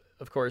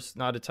of course,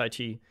 not a Tai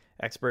Chi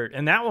expert.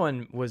 And that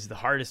one was the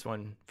hardest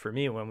one for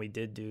me when we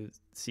did do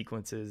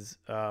sequences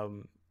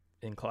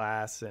in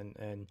class,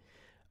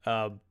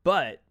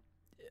 but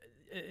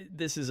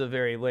this is a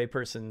very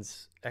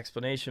layperson's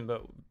explanation,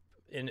 but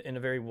in a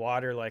very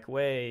water-like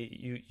way,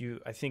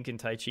 you I think in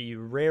Tai Chi you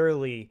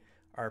rarely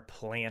are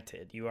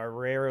planted. You are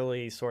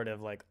rarely sort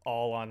of like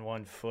all on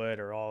one foot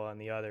or all on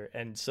the other,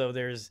 and so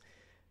there's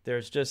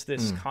just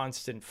this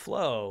constant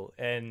flow,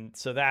 and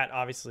so that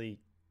obviously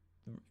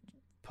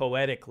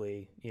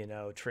poetically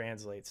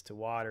translates to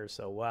water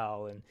so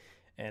well,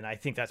 and I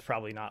think that's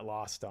probably not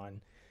lost on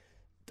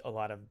a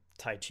lot of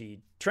Tai Chi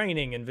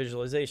training and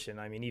visualization.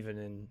 I mean, even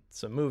in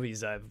some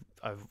movies I've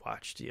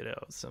watched,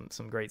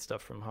 some great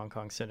stuff from Hong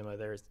Kong cinema.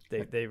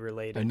 They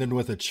relate, and then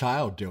with a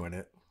child doing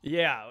it.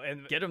 Yeah,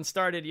 and get them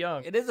started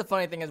young. It is a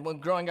funny thing is when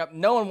growing up,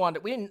 none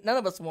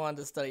of us wanted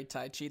to study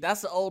Tai Chi.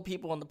 That's the old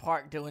people in the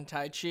park doing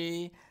Tai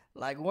Chi.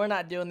 Like, we're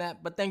not doing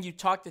that. But then you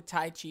talk to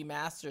Tai Chi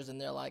masters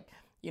and they're like,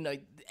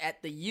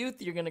 at the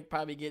youth, you're going to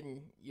probably get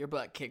your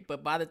butt kicked.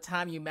 But by the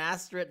time you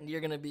master it,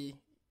 you're going to be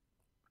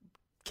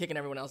kicking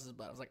everyone else's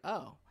butt. I was like,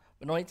 oh,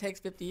 but it only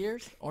takes 50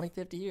 years? Only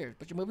 50 years.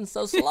 But you're moving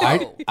so slow.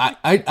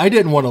 I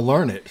didn't want to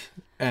learn it.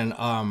 And,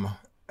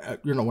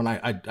 when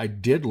I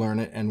did learn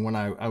it, and when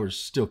I was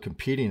still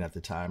competing at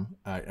the time,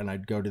 and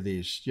I'd go to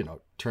these,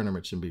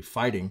 tournaments and be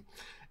fighting,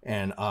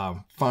 and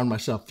found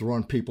myself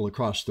throwing people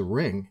across the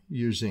ring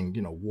using,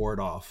 ward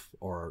off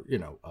or,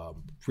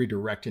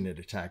 redirecting an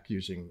attack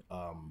using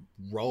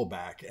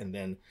rollback, and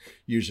then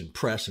using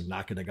press and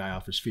knocking the guy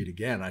off his feet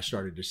again. I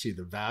started to see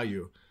the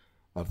value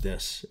of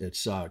this.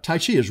 It's Tai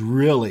Chi is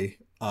really,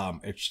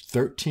 it's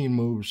 13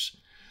 moves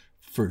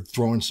for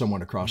throwing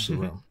someone across the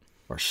room.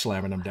 Or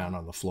slamming them down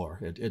on the floor.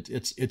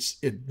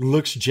 It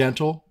looks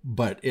gentle,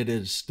 but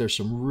there's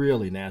some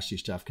really nasty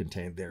stuff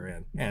contained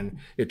therein, and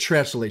it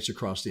translates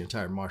across the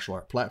entire martial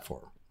art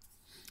platform.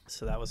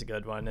 So that was a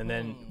good one. And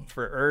then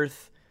for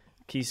Earth,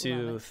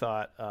 Kisu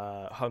thought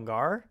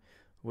Hungar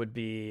would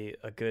be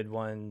a good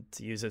one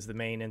to use as the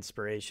main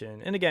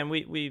inspiration. And again,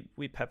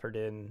 we peppered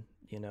in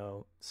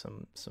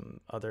some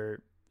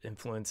other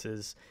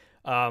influences,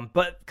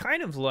 but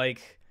kind of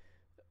like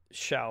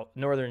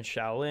Northern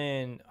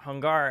Shaolin,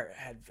 Hungar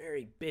had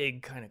very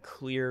big, kind of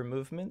clear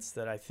movements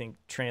that I think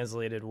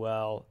translated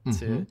well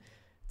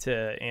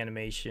to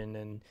animation.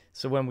 And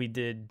so when we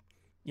did,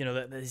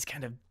 these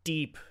kind of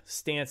deep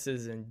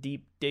stances and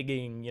deep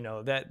digging,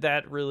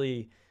 that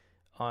really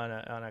on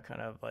a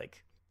kind of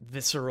like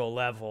visceral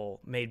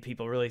level made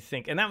people really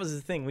think. And that was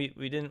the thing. We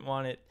didn't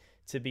want it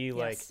to be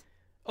like,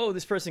 oh,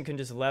 this person can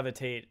just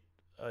levitate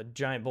a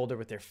giant boulder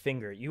with their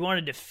finger. You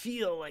wanted to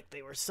feel like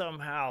they were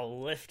somehow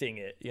lifting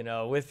it,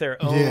 with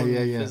their own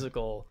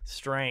physical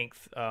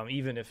strength,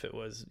 even if it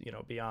was,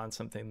 beyond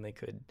something they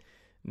could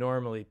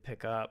normally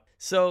pick up.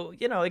 So,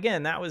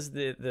 again, that was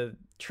the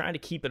trying to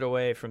keep it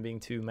away from being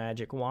too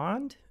magic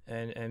wand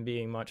and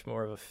being much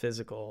more of a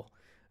physical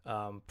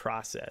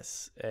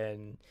process.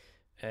 And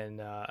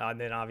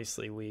then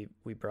obviously we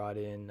brought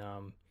in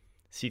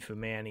Sifu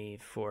Manny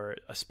for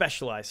a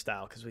specialized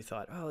style, because we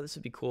thought, oh, this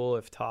would be cool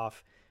if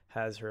Toph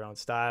has her own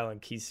style,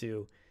 and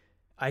Kisu.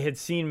 I had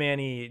seen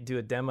Manny do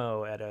a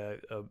demo at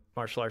a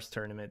martial arts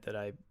tournament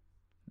that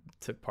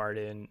took part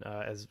in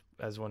as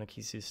one of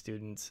Kisu's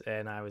students,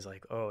 and I was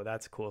like, oh,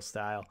 that's a cool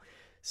style.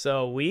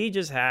 So we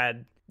just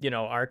had,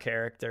 our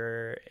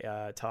character,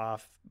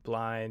 Toph,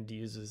 blind,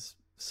 uses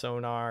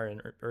sonar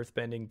and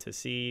earthbending to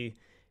see,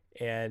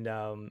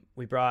 and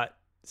we brought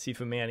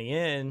Sifu Manny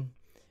in,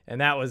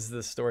 and that was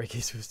the story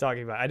Kisu was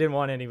talking about. I didn't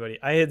want anybody.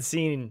 I had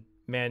seen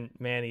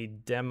Manny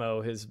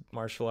demo his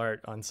martial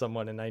art on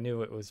someone, and I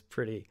knew it was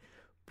pretty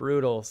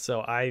brutal,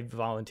 so I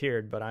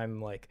volunteered, but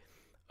I'm like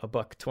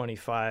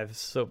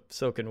 $125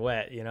 soaking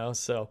wet,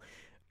 so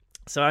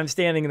I'm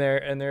standing there,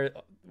 and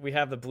we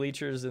have the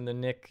bleachers in the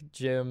Nick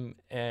gym,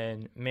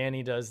 and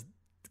Manny does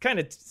kind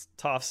of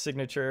Toph's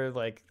signature,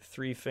 like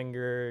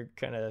 3-finger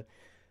kind of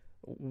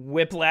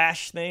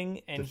whiplash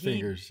thing, and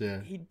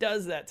he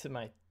does that to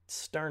my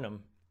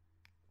sternum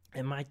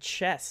and my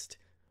chest.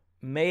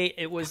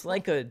 It was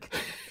like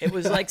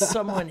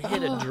someone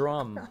hit a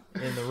drum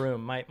in the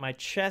room. My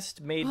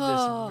chest made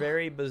this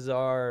very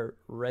bizarre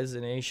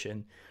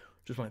resonation,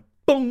 just went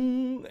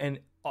boom, and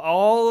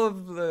all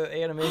of the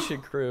animation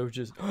crew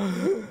just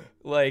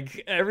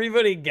like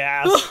everybody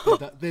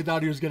gasped. They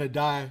thought he was gonna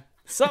die.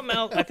 Something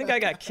else. I think I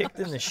got kicked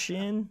in the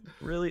shin.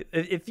 Really,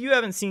 if you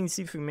haven't seen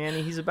Sifu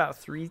Manny, he's about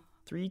three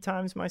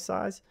times my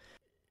size.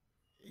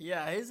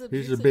 Yeah, he's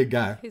a big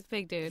guy. He's a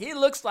big dude. He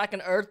looks like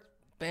an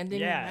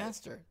earth-bending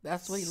master.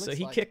 That's what he looks like.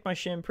 So he kicked my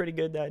shin pretty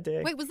good that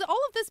day. Wait, was all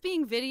of this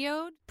being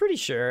videoed? Pretty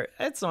sure.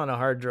 It's on a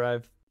hard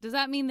drive. Does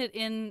that mean that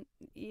in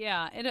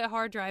a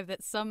hard drive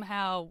that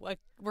somehow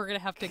we're going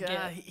to have to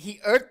get... He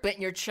earth-bent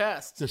your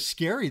chest. The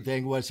scary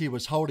thing was he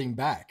was holding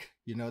back.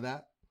 You know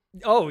that?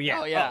 Oh,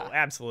 yeah. Oh,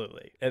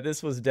 absolutely.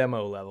 This was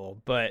demo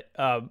level. But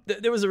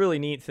there was a really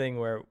neat thing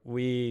where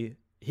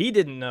he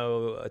didn't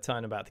know a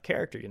ton about the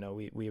character.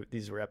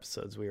 These were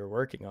episodes we were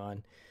working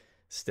on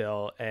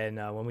still. And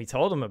when we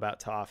told him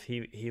about Toph,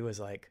 he was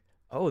like,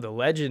 oh, the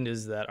legend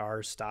is that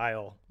our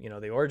style,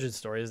 the origin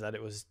story is that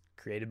it was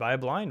created by a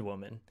blind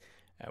woman.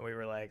 And we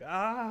were like,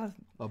 a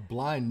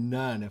blind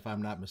nun, if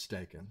I'm not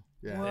mistaken.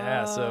 Yeah. Whoa.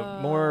 Yeah. So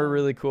more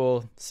really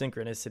cool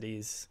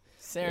synchronicities.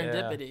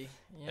 Serendipity.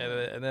 Yeah.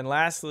 And then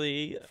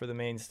lastly, for the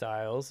main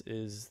styles,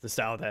 is the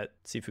style that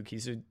Sifu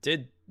Kisu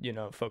did,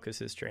 focus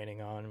his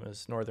training on,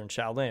 was Northern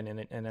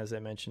Shaolin. And as I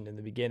mentioned in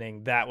the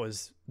beginning, that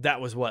was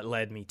what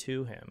led me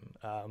to him.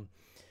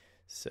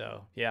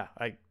 So yeah,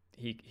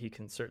 he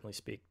can certainly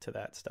speak to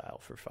that style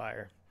for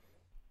fire.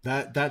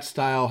 That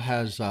style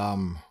has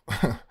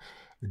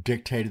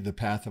dictated the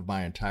path of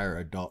my entire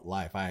adult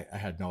life. I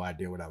had no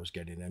idea what I was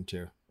getting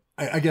into.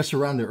 I guess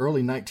around the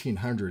early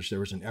 1900s, there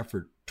was an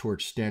effort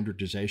towards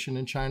standardization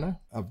in China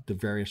of the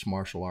various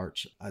martial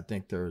arts. I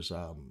think there's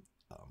a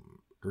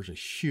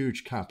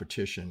huge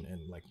competition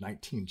in like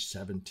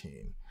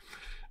 1917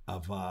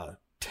 of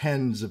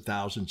tens of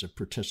thousands of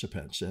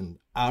participants. And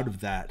out of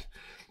that,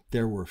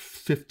 there were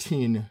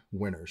 15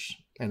 winners.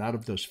 And out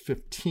of those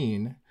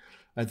 15,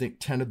 I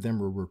think 10 of them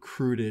were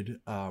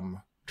recruited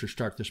to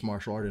start this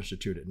martial art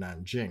institute at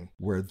Nanjing,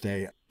 where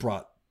they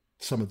brought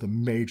some of the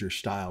major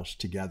styles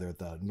together: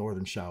 the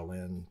Northern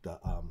Shaolin, the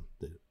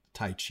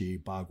Tai Chi,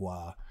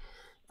 Bagua,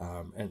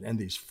 and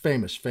these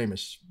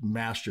famous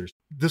masters.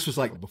 This was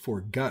like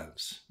before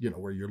guns,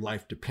 where your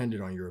life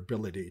depended on your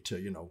ability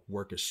to,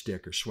 work a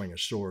stick or swing a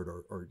sword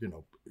or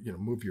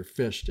move your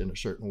fist in a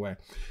certain way.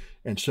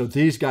 And so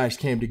these guys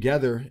came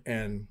together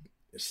and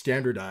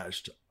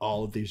standardized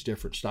all of these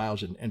different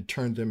styles and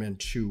turned them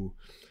into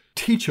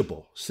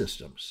teachable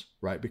systems,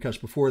 right? Because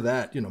before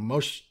that,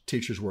 most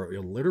teachers were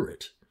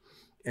illiterate.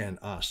 And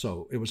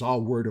so it was all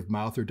word of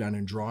mouth or done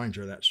in drawings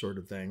or that sort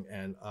of thing.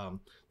 And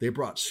they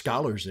brought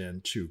scholars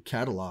in to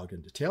catalog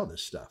and detail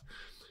this stuff.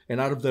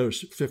 And out of those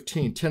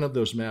 15, 10 of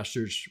those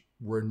masters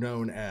were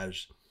known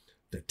as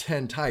the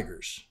 10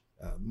 Tigers.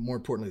 More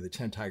importantly, the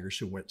 10 Tigers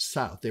who went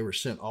south. They were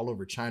sent all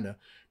over China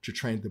to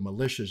train the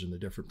militias in the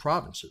different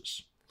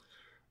provinces.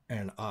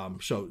 And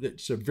so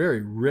it's a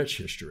very rich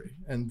history.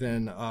 And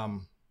then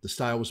the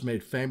style was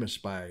made famous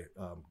by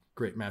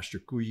great master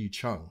Gu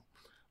Yicheng,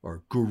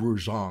 or Guru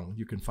Zhang.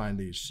 You can find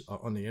these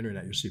on the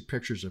internet. You'll see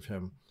pictures of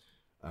him.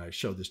 I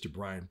showed this to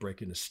Bryan,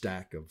 breaking a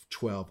stack of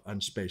 12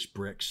 unspaced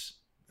bricks.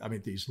 I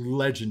mean, these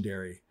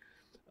legendary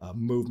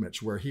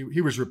movements where he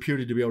was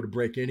reputed to be able to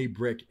break any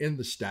brick in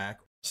the stack.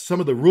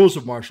 Some of the rules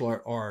of martial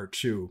art are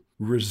to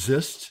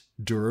resist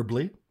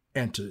durably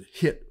and to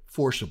hit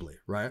forcibly,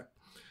 right?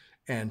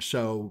 And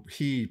so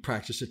he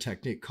practiced a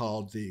technique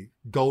called the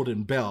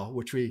golden bell,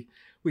 which we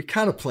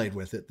kind of played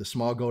with it, the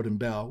small golden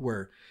bell,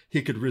 where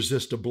he could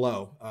resist a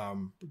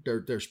blow.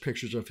 There's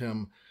pictures of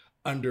him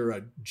under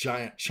a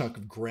giant chunk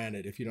of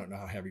granite. If you don't know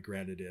how heavy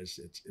granite is,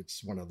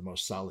 it's one of the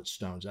most solid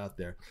stones out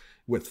there,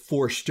 with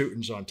 4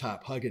 students on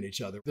top hugging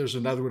each other. There's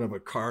another one of a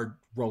card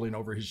rolling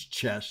over his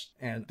chest,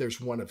 and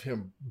there's one of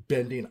him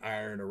bending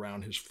iron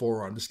around his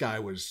forearm. This guy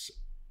was,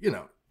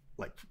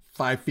 like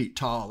 5 feet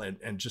tall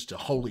and just a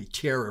holy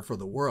terror for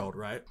the world,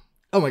 right?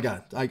 Oh my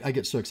God, I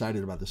get so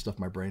excited about this stuff,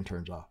 my brain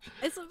turns off.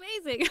 It's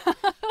amazing.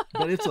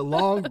 But it's a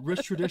long,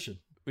 rich tradition.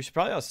 We should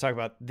probably also talk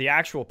about the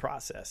actual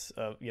process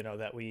of,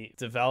 that we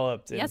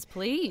developed. And, yes,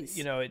 please.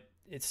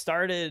 It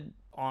started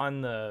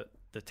On the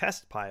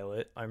test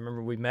pilot, I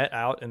remember we met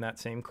out in that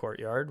same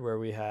courtyard where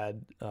we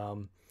had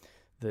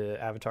the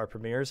Avatar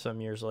premiere some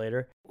years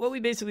later. What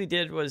we basically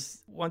did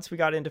was, once we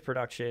got into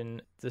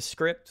production, the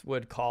script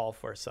would call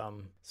for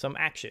some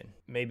action.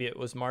 Maybe it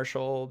was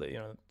martial,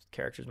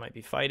 characters might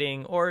be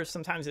fighting, or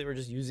sometimes they were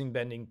just using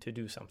bending to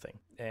do something.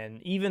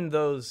 And even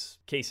those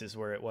cases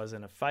where it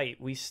wasn't a fight,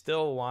 we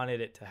still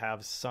wanted it to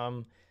have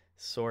some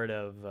sort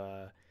of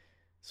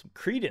some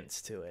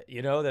credence to it,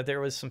 that there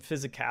was some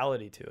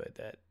physicality to it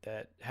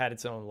that had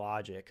its own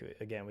logic.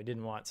 Again, we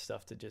didn't want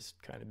stuff to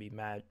just kind of be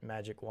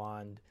magic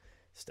wand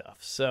stuff.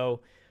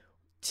 So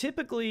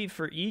typically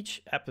for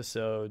each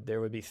episode,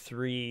 there would be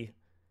 3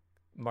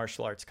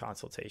 martial arts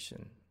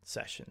consultation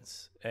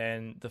sessions.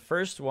 And the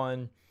first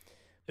one,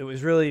 it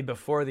was really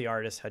before the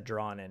artist had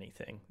drawn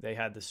anything. They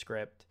had the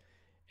script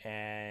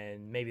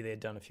and maybe they had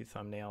done a few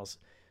thumbnails,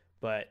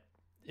 but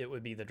it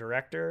would be the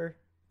director,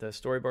 the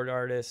storyboard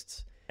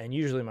artists, and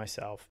usually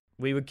myself.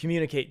 We would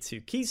communicate to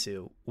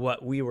Kisu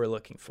what we were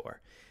looking for.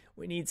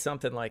 We need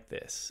something like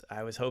this.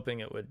 I was hoping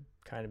it would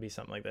kind of be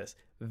something like this.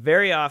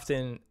 Very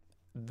often,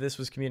 this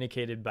was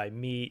communicated by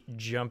me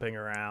jumping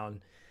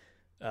around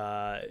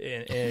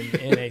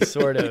in a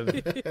sort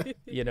of,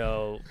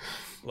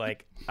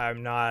 like,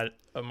 I'm not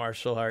a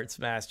martial arts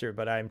master,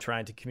 but I'm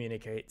trying to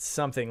communicate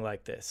something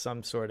like this,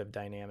 some sort of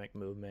dynamic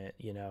movement,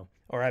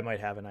 or I might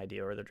have an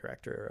idea, or the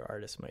director or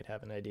artist might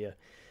have an idea.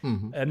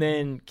 Mm-hmm. And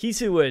then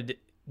Kisu would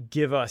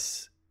give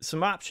us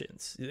some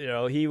options.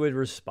 He would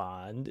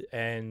respond,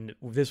 and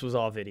this was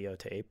all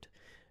videotaped,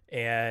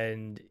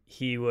 and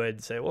he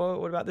would say, well,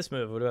 what about this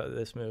move? What about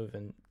this move?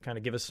 And kind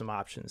of give us some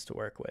options to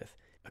work with.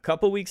 A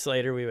couple weeks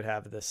later, we would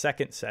have the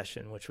second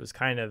session, which was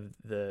kind of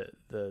the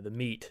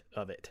meat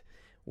of it,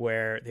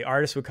 where the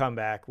artist would come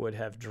back, would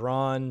have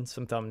drawn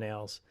some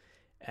thumbnails,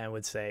 and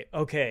would say,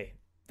 okay,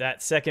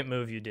 that second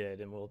move you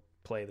did, and we'll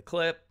play the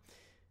clip.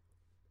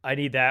 I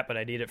need that, but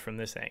I need it from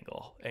this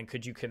angle. And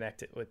could you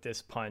connect it with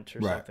this punch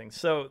or something?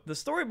 So the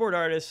storyboard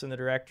artists and the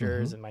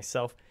directors and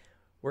myself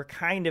were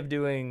kind of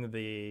doing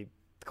the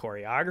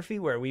choreography,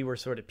 where we were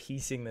sort of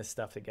piecing this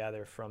stuff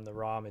together from the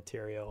raw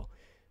material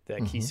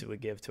that Kisu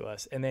would give to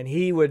us. And then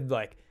he would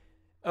like,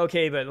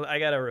 okay, but I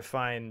got to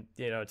refine,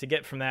 to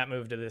get from that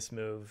move to this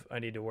move, I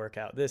need to work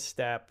out this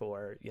step,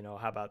 or,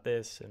 how about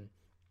this?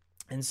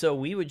 And so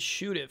we would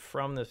shoot it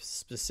from the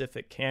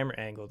specific camera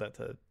angle that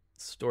the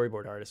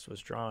storyboard artist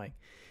was drawing.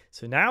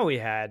 So now we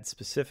had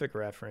specific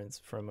reference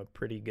from a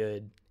pretty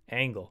good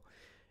angle.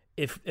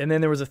 And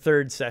then there was a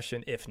third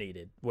session if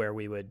needed, where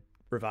we would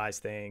revise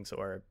things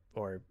or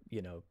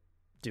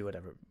do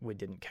whatever we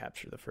didn't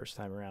capture the first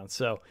time around.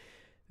 So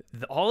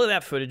all of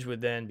that footage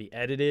would then be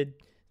edited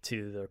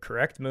to the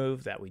correct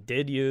move that we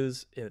did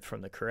use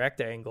from the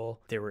correct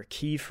angle. There were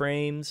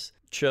keyframes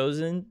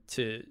chosen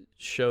to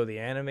show the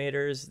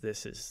animators,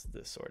 this is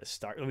the sort of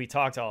start. We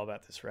talked all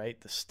about this, right?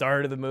 The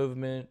start of the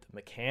movement, the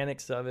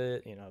mechanics of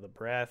it, the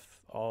breath,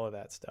 all of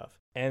that stuff.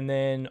 And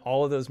then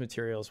all of those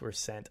materials were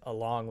sent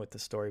along with the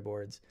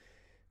storyboards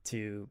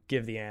to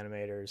give the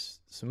animators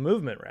some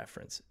movement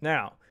reference.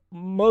 Now,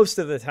 most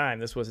of the time,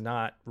 this was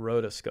not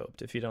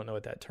rotoscoped. If you don't know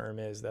what that term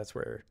is, that's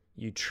where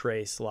you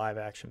trace live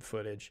action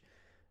footage,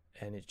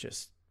 and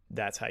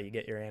that's how you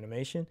get your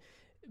animation.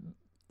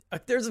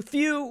 There's a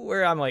few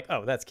where I'm like,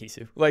 oh, that's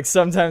Kisu. Like,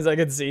 sometimes I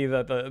can see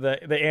that the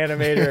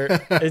animator,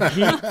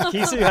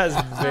 Kisu has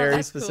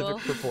very specific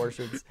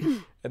proportions.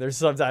 And there's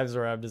sometimes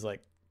where I'm just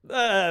like,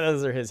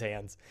 those are his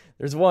hands.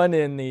 There's one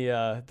in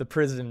the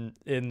prison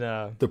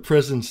the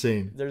prison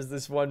scene. There's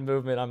this one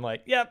movement. I'm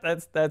like, yep,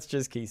 that's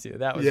just Kisu.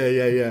 That was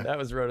that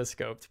was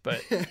rotoscoped.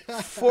 But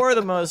for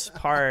the most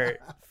part,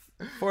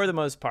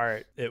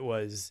 it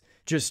was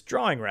just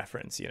drawing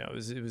reference. It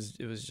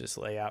was just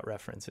layout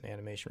reference and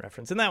animation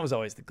reference, and that was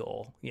always the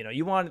goal.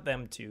 You wanted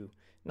them to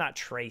not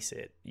trace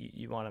it.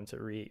 You want them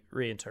to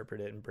reinterpret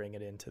it and bring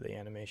it into the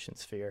animation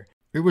sphere.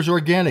 It was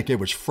organic. It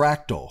was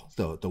fractal,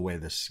 the way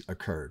this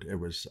occurred. It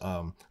was.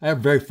 I have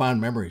very fond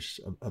memories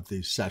of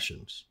these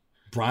sessions.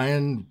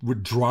 Bryan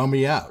would draw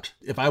me out.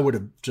 If I would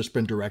have just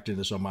been directing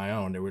this on my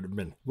own, it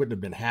wouldn't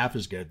have been half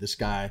as good. This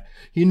guy,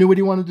 he knew what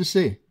he wanted to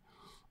see,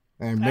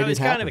 and made it happen. I was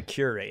kind of a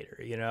curator,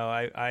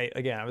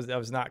 I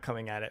was not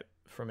coming at it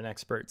from an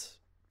expert's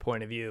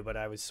point of view, but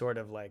I was sort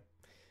of like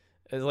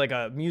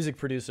a music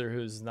producer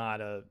who's not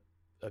a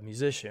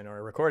musician or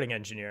a recording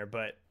engineer,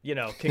 but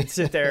can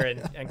sit there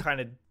and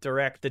kind of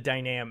direct the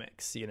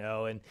dynamics,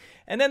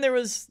 and then there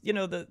was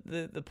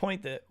the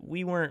point that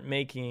we weren't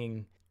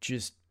making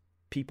just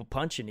people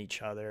punching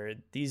each other.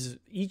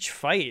 Each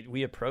fight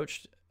we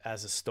approached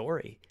as a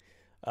story,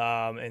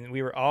 and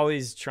we were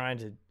always trying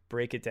to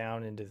break it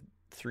down into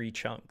 3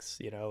 chunks,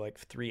 like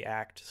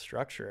 3-act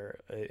structure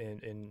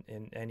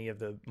in any of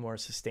the more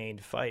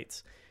sustained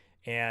fights.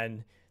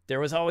 And there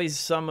was always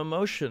some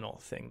emotional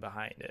thing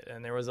behind it,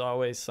 and there was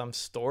always some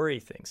story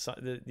thing. So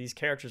these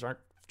characters aren't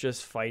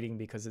just fighting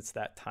because it's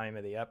that time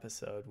of the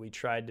episode. We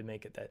tried to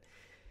make it that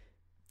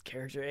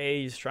character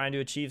A is trying to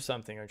achieve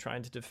something, or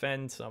trying to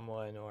defend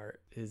someone, or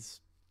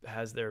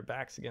has their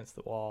backs against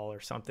the wall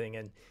or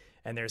something,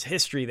 and there's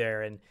history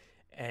there.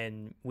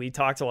 And we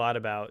talked a lot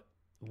about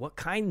what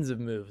kinds of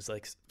moves,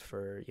 like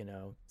for,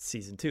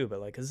 season 2, but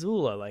like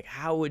Azula, like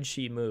how would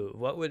she move?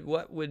 What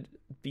would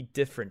be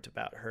different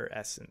about her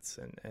essence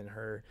and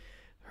her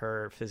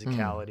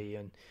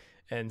physicality?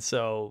 And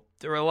so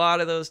there were a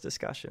lot of those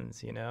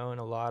discussions, and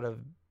a lot of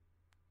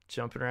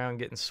jumping around,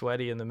 getting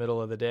sweaty in the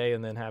middle of the day,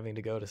 and then having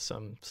to go to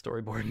some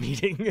storyboard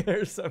meeting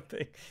or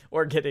something,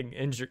 or getting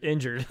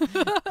injured.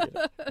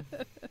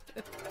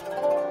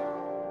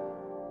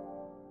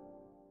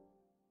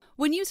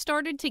 When you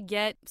started to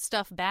get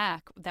stuff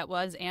back that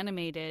was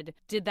animated,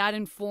 did that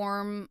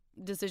inform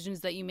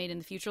decisions that you made in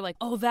the future? Like,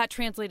 oh, that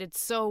translated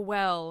so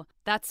well.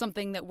 That's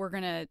something that we're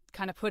going to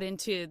kind of put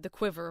into the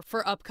quiver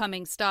for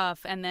upcoming stuff.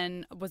 And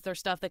then was there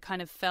stuff that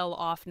kind of fell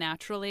off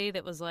naturally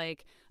that was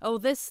like, oh,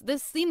 this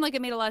seemed like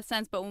it made a lot of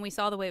sense, but when we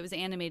saw the way it was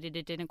animated,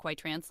 it didn't quite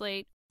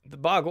translate? The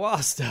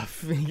Bagua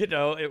stuff,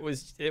 it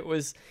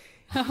was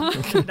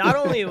not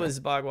only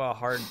was Bagua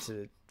hard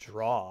to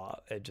draw,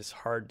 it just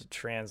hard to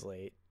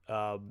translate.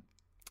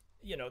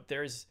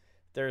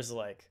 There's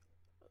like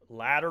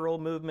lateral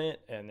movement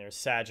and there's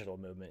sagittal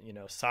movement,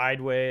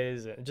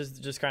 sideways, and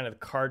just kind of the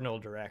cardinal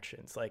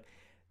directions. Like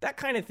that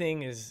kind of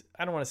thing is,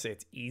 I don't want to say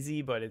it's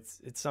easy, but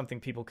it's something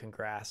people can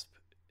grasp.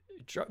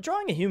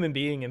 Drawing a human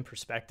being in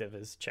perspective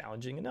is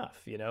challenging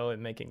enough,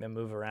 and making them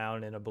move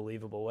around in a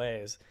believable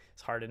way is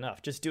hard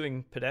enough. Just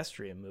doing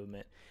pedestrian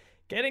movement,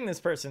 getting this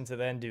person to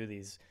then do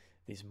these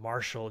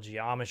martial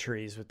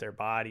geometries with their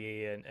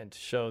body and to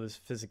show this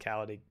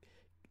physicality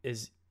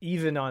is,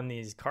 even on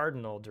these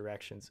cardinal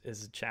directions,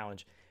 is a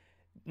challenge.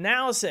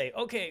 Now say,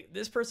 okay,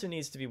 this person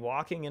needs to be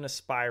walking in a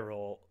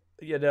spiral,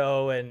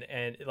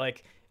 and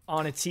like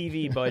on a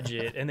TV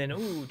budget, and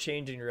then,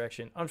 changing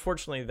direction.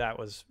 Unfortunately, that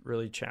was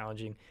really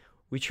challenging.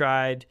 We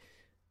tried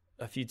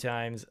a few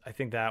times. I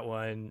think that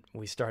one,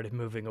 we started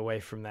moving away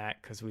from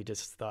that because we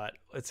just thought,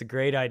 it's a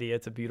great idea.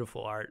 It's a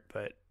beautiful art,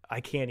 but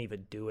I can't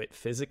even do it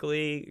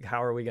physically.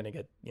 How are we going to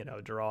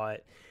get, draw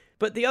it?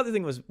 But the other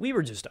thing was, we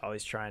were just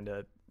always trying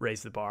to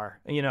raise the bar.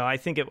 I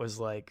think it was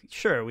like,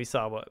 sure, we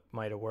saw what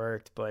might have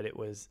worked, but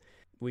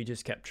we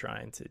just kept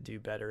trying to do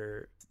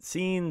better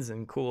scenes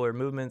and cooler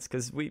movements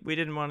because we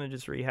didn't want to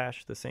just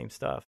rehash the same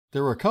stuff.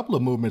 There were a couple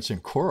of movements in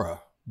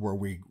Korra where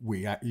we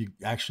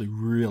actually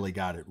really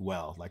got it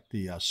well, like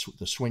the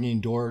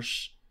swinging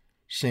doors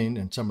scene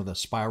and some of the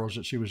spirals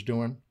that she was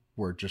doing,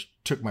 where it just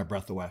took my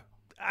breath away.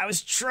 I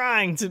was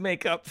trying to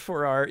make up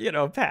for our,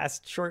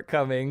 past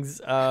shortcomings.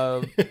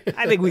 I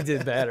think we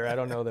did better. I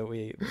don't know that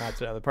we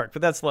knocked it out of the park,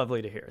 but that's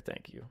lovely to hear.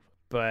 Thank you.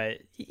 But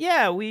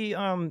yeah, we,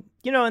 and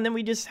then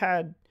we just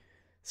had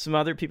some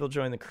other people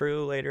join the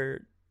crew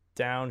later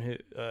down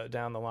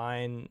the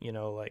line,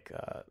 like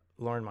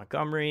Lauren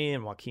Montgomery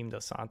and Joaquim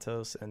Dos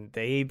Santos, and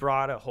they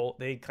brought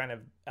they kind of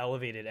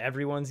elevated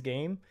everyone's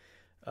game.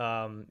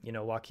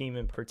 Joaquim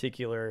in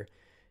particular,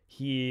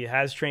 he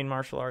has trained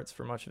martial arts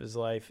for much of his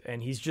life,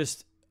 and he's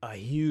just a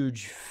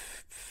huge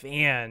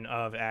fan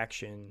of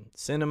action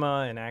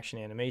cinema and action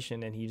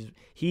animation, and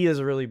he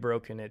has really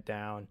broken it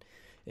down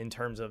in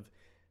terms of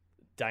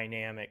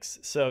dynamics.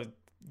 So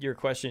your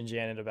question,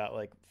 Janet, about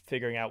like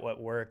figuring out what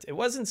worked, it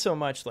wasn't so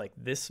much like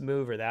this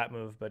move or that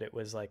move, but it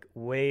was like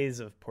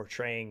ways of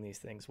portraying these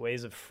things,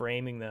 ways of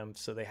framing them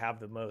so they have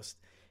the most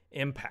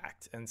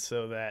impact, and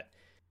so that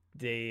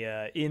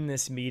they in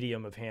this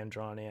medium of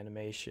hand-drawn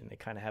animation, they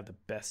kind of have the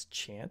best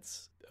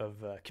chance of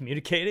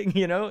communicating,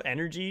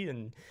 energy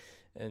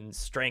and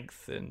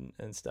strength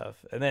and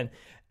stuff. And then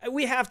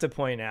we have to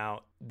point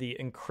out the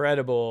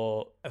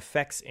incredible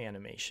effects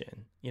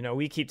animation.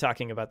 We keep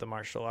talking about the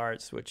martial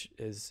arts, which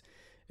is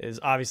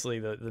obviously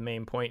the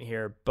main point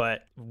here,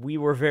 but we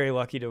were very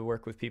lucky to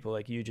work with people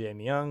like Yu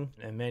Jae-myung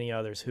and many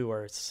others who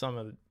are some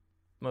of the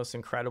most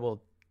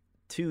incredible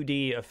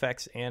 2D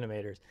effects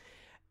animators.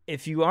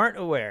 If you aren't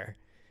aware,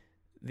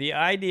 the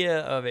idea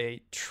of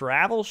a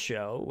travel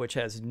show, which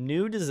has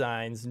new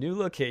designs, new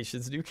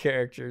locations, new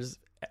characters,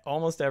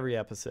 almost every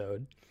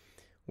episode,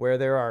 where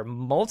there are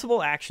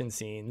multiple action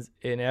scenes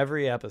in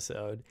every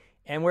episode,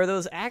 and where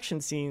those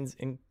action scenes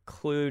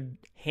include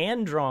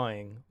hand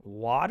drawing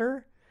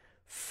water,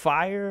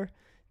 fire,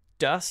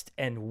 dust,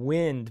 and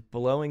wind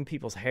blowing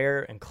people's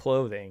hair and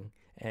clothing.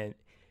 And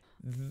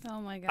oh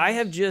my gosh. I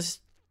have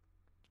just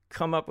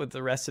come up with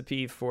the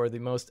recipe for the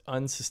most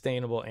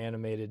unsustainable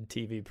animated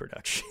TV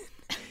production.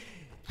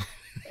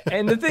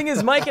 And the thing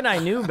is, Mike and I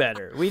knew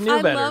better. We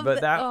knew better,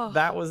 but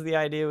that was the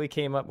idea we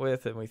came up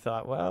with, and we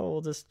thought, well,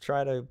 we'll just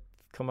try to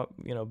come up,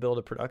 build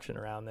a production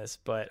around this.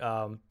 But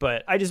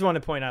I just want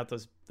to point out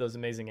those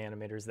amazing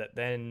animators that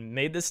then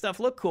made this stuff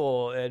look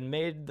cool and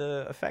made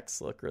the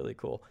effects look really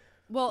cool.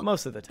 Well,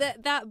 most of the time.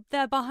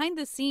 That behind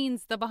the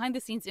scenes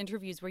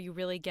interviews where you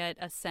really get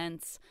a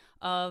sense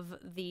of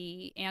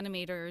the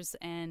animators,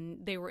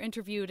 and they were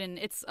interviewed, and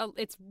it's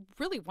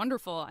really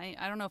wonderful.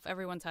 I don't know if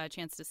everyone's had a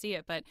chance to see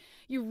it, but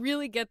you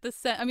really get the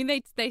sense. I mean,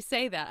 they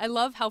say that. I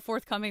love how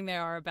forthcoming they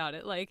are about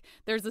it. Like,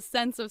 there's a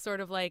sense of sort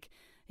of like,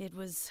 It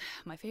was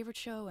my favorite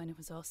show, and it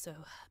was also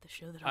the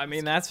show that I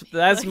mean, almost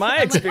that's my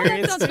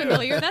experience. That sounds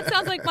familiar. That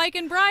sounds like Mike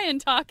and Bryan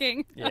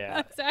talking. Yeah,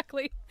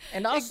 exactly.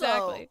 And also,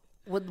 exactly.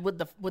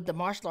 with the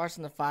martial arts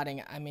and the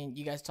fighting, I mean,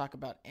 you guys talk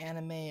about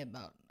anime,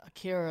 about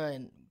Akira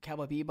and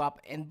Cowboy Bebop,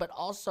 but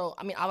also,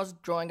 I mean, I was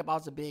growing up, I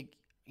was a big,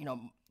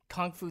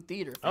 kung fu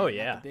theater fan. Oh,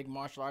 yeah. Like a big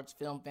martial arts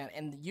film fan,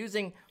 and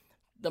using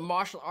the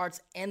martial arts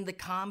and the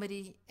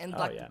comedy and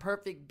the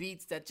perfect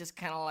beats that just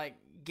kind of like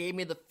gave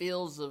me the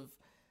feels of,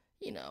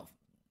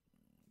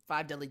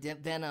 Five Deadly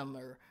Venom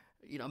or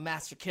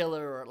Master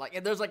Killer or like,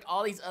 and there's like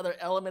all these other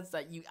elements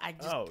that I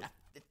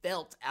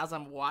felt as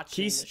I'm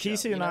watching the show,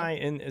 Kisu and I,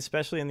 and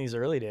especially in these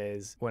early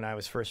days when I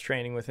was first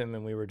training with him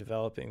and we were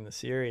developing the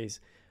series,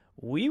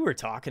 we were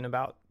talking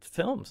about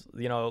films,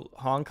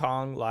 Hong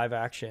Kong live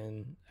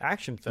action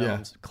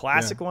films,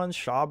 classic ones,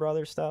 Shaw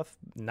Brothers stuff,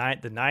 the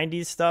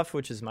 90s stuff,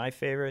 which is my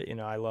favorite.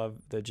 I love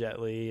the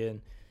Jet Li. And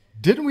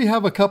didn't we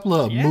have a couple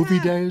of movie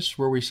days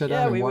where we sat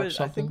down and watched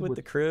something? I think with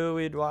the crew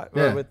we'd watch,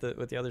 or with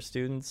the other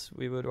students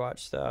we would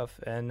watch stuff,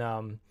 and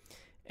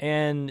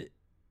as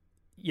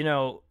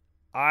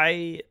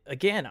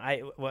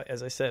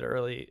I said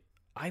early,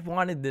 I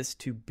wanted this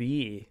to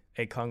be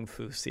a kung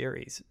fu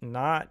series,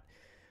 not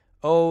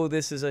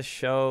this is a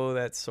show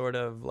that sort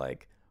of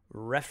like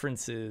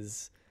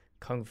references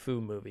kung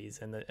fu movies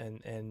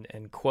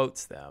and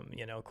quotes them,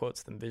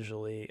 quotes them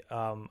visually.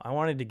 I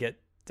wanted to get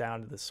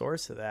down to the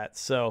source of that.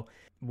 So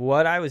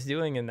what I was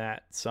doing in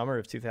that summer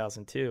of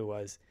 2002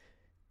 was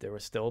there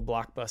was still a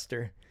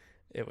Blockbuster.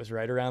 It was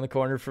right around the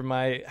corner from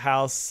my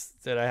house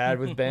that I had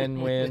with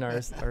Ben Wynn,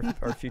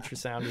 our future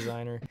sound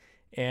designer.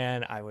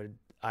 And I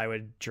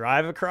would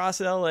drive across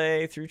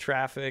LA through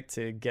traffic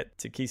to get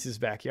to Kisu's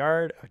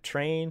backyard. I'd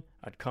train.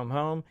 I'd come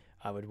home.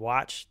 I would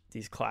watch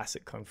these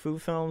classic kung fu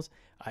films.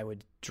 I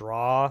would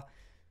draw.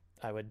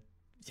 I would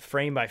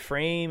frame by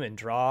frame and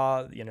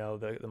draw,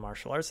 the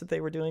martial arts that they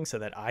were doing so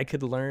that I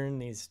could learn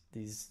these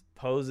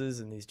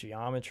poses and these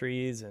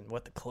geometries and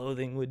what the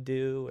clothing would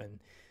do and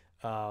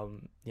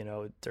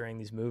during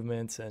these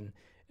movements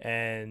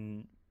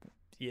and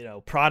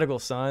Prodigal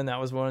Son, that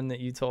was one that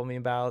you told me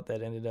about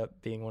that ended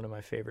up being one of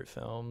my favorite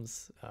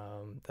films.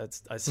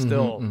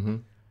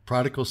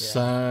 Prodigal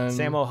Son,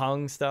 Sammo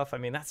Hung stuff. I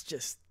mean,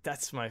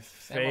 that's my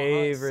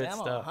favorite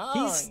stuff.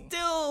 He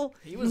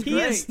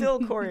is still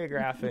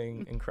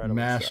choreographing incredible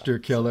Master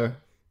stuff. Killer.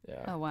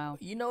 Yeah. Oh wow.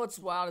 What's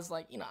wild is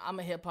like, I'm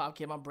a hip hop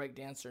kid, I'm a break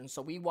dancer, and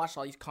so we watched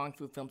all these kung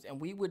fu films,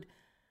 and we would,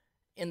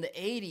 in the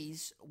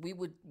 80s, we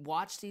would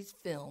watch these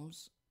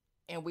films,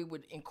 and we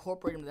would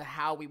incorporate them to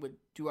how we would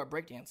do our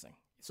breakdancing.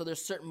 So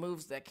there's certain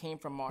moves that came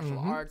from martial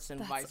arts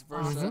and vice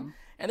versa. Awesome.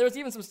 And there was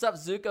even some stuff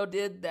Zuko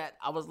did that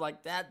I was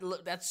like,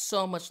 that's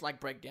so much like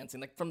breakdancing.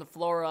 Like from the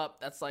floor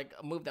up, that's like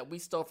a move that we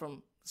stole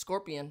from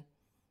Scorpion.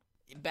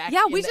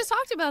 We just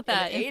talked about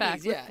that, in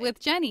 80s, fact, with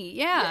Jenny.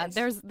 Yeah,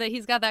 yes.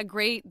 He's got that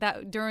great,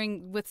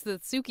 with the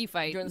Suki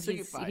fight. During the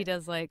Suki fight. He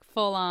does like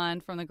full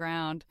on from the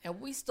ground. And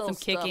we stole some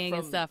kicking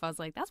and stuff. I was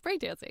like, that's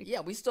breakdancing.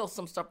 Yeah, we stole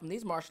some stuff from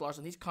these martial arts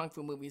and these kung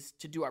fu movies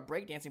to do our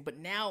breakdancing. But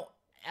now,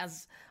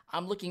 as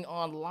I'm looking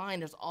online,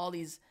 there's all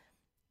these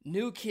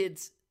new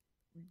kids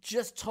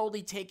just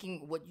totally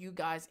taking what you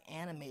guys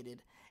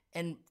animated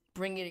and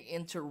bringing it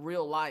into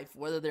real life,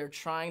 whether they're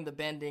trying the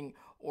bending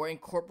or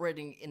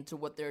incorporating into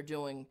what they're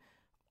doing.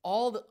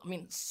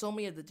 So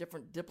many of the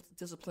different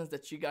disciplines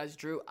that you guys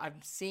drew, I'm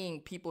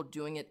seeing people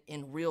doing it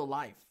in real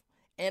life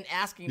and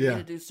asking me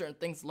to do certain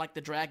things like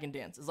the dragon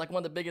dance. It's like one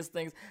of the biggest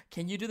things.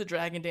 Can you do the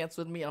dragon dance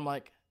with me? And I'm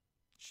like,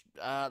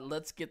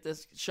 let's get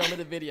this. Show me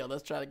the video.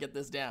 Let's try to get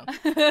this down.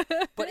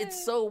 But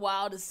it's so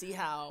wild to see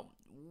how,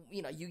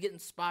 you get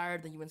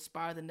inspired, then you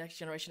inspire the next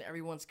generation.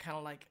 Everyone's kind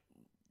of like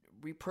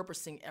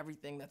repurposing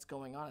everything that's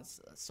going on.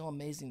 It's so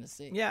amazing to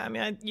see. Yeah, I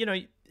mean,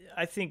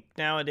 I think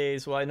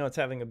nowadays, I know it's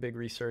having a big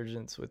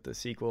resurgence with the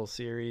sequel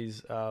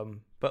series,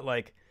 but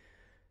like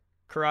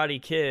Karate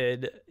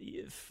Kid,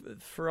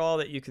 for all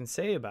that you can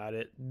say about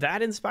it,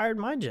 that inspired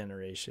my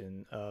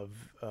generation of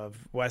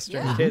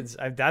Western kids.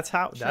 That's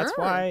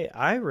why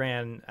I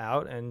ran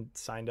out and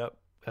signed up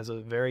as a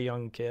very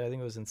young kid. I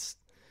think it was in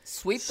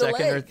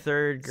second or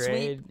third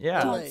grade.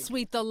 Don't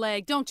sweep the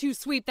leg. Don't you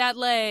sweep that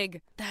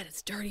leg. That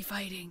is dirty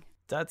fighting.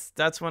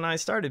 That's when I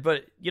started,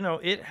 but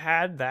it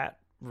had that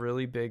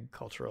really big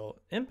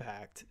cultural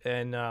impact,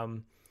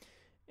 and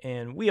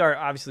we are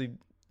obviously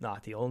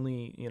not the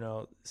only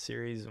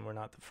series, and we're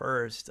not the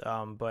first,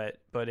 but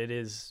it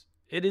is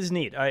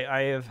neat.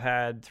 I have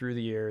had through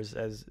the years,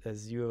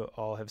 as you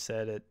all have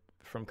said it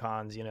from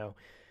cons,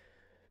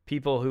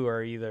 people who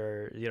are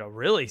either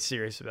really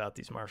serious about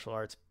these martial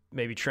arts,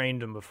 maybe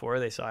trained them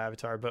before they saw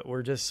Avatar, but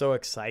we're just so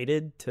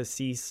excited to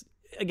see.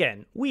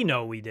 Again, we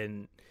know we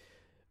didn't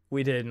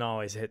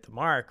always hit the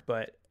mark,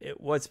 but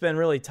what's been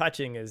really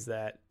touching is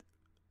that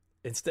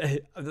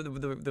instead,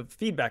 the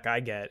feedback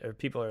I get, or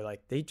people are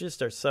like, they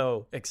just are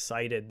so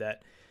excited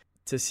that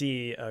to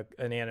see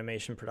an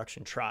animation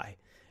production try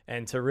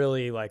and to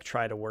really like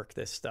try to work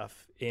this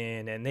stuff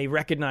in, and they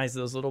recognize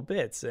those little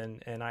bits,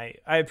 and I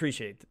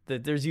appreciate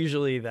that. There's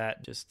usually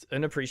that, just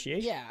an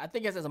appreciation. Yeah, I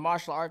think as a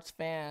martial arts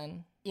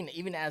fan,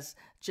 even as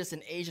just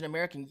an Asian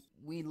American,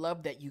 we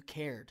love that you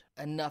cared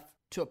enough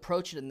to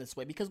approach it in this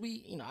way, because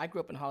I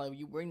grew up in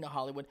Hollywood. We're in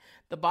Hollywood.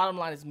 The bottom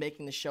line is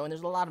making the show, and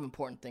there's a lot of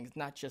important things,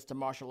 not just the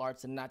martial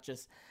arts and not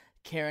just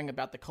caring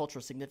about the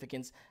cultural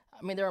significance.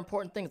 I mean, there are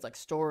important things like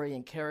story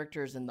and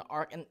characters and the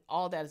arc, and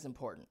all that is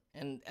important.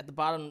 And at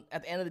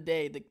the end of the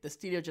day, the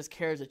studio just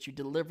cares that you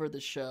deliver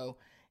the show,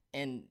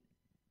 and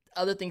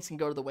other things can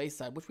go to the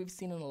wayside, which we've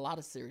seen in a lot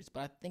of series.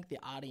 But I think the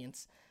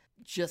audience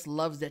just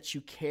loves that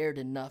you cared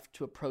enough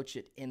to approach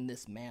it in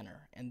this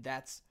manner, and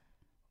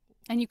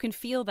you can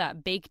feel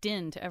that baked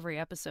into every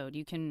episode.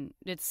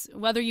 It's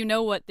whether you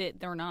know what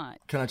it or not.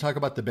 Can I talk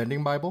about the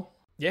Bending Bible?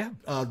 Yeah.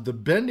 The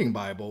Bending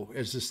Bible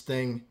is this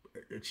thing.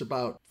 It's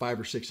about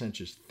 5 or 6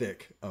 inches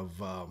thick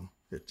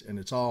and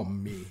it's all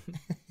me.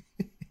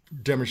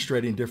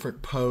 Demonstrating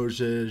different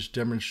poses,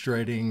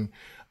 demonstrating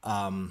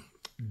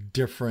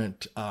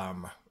different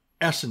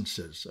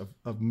essences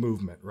of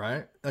movement,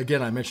 right?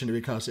 Again, I mentioned it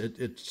because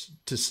it's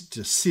to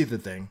see the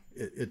thing.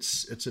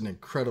 It's an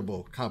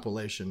incredible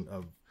compilation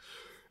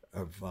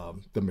of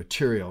the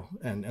material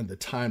and the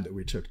time that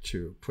we took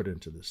to put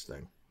into this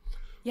thing.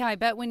 Yeah, I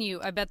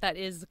bet that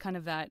is kind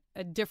of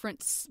a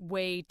different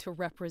way to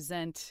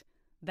represent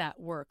that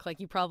work. Like,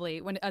 you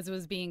probably, as it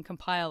was being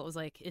compiled, it was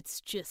like,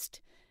 it's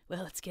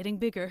getting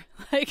bigger.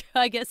 Like,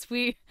 I guess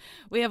we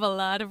have a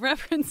lot of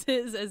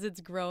references as it's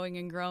growing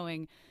and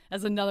growing,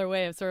 as another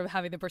way of sort of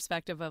having the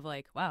perspective of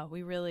like, wow,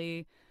 we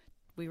really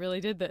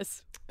did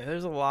this.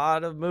 There's a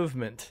lot of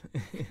movement.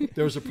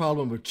 There was a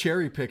problem with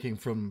cherry picking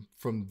from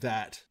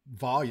that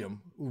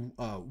volume,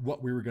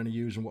 what we were going to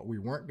use and what we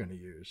weren't going to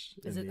use.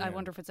 I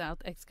wonder if it's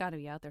out. It's got to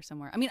be out there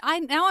somewhere. I mean,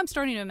 I'm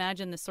starting to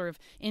imagine this sort of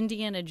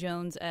Indiana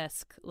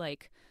Jones-esque,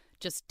 like,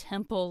 just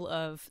temple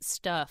of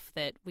stuff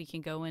that we can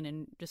go in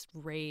and just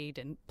raid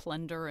and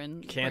plunder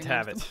and can't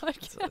have it.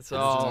 It's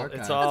all.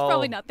 That's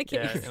probably not the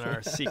case. Yeah, in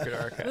our secret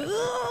archive.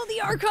 Oh,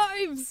 the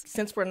archives!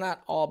 Since we're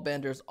not all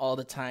benders all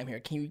the time here,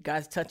 can you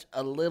guys touch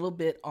a little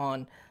bit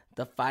on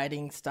the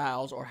fighting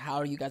styles, or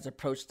how you guys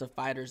approach the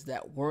fighters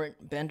that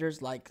weren't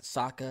benders, like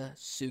Sokka,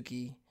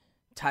 Suki,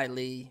 Ty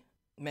Lee,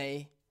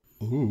 Mei?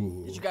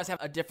 Ooh. Did you guys have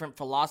a different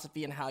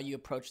philosophy in how you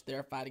approach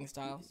their fighting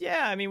styles?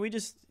 Yeah, I mean, we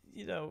just,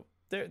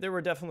 there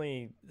were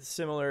definitely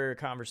similar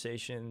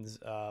conversations,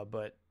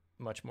 but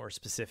much more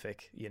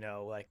specific.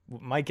 Like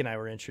Mike and I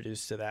were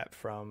introduced to that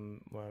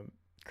from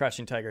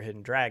Crouching Tiger,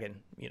 Hidden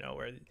Dragon,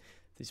 where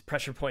these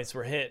pressure points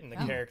were hit and the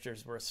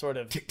characters were sort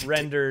of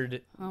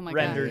rendered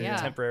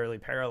temporarily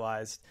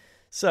paralyzed.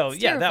 So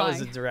it's yeah, terrifying. that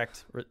was a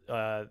direct,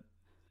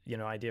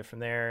 idea from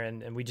there.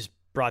 And we just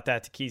brought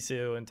that to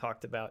Kisu and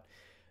talked about,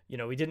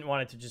 we didn't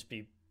want it to just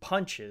be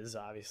punches.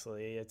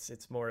 Obviously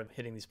it's more of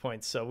hitting these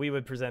points. So we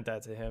would present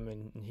that to him,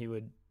 and he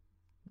would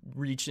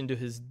reach into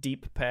his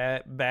deep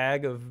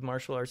bag of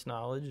martial arts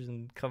knowledge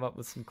and come up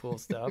with some cool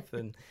stuff.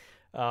 And,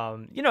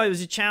 it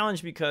was a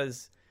challenge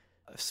because,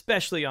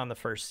 especially on the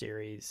first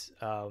series,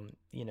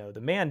 the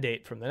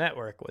mandate from the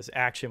network was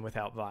action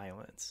without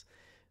violence.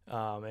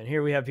 And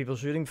here we have people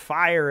shooting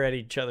fire at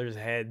each other's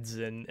heads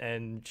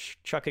and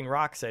chucking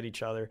rocks at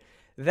each other.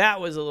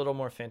 That was a little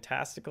more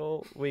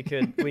fantastical. We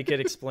could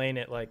explain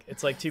it like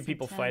it's like two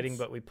people fighting,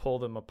 but we pull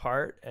them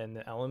apart and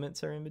the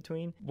elements are in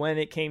between. When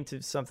it came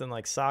to something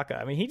like Sokka,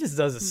 I mean, he just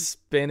does a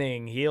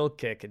spinning heel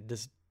kick and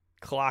just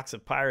clocks a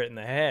pirate in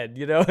the head,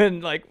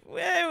 and like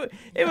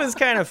it was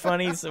kind of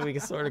funny, so we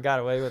sort of got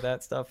away with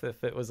that stuff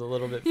if it was a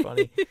little bit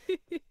funny.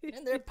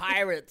 And they're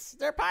pirates.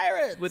 They're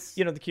pirates. With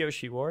the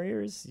Kyoshi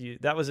Warriors,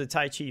 that was a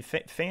Tai Chi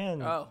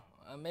fan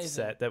amazing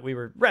set that we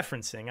were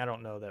referencing. I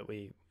don't know that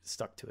we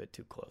stuck to it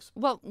too close.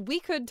 Well, we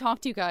could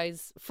talk to you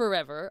guys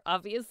forever,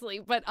 obviously,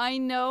 but I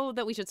know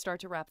that we should start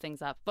to wrap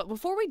things up. But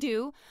before we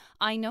do,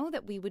 I know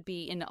that we would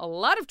be in a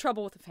lot of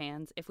trouble with the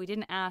fans if we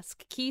didn't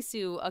ask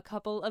Kisu a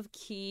couple of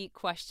key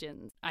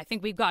questions. I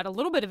think we've got a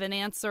little bit of an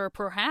answer,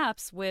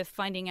 perhaps, with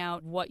finding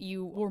out what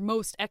you were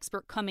most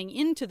expert coming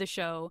into the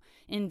show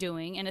in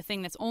doing, and a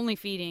thing that's only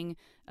feeding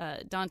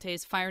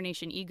Dante's Fire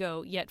Nation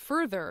ego yet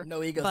further.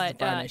 No egos in the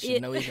Fire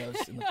Nation. No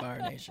egos in the Fire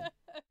Nation.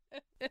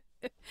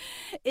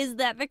 Is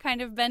that the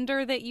kind of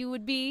bender that you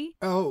would be?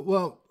 Oh,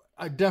 well,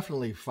 I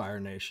definitely Fire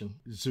Nation.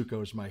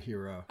 Zuko is my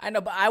hero. I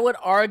know, but I would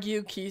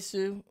argue,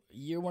 Kisu,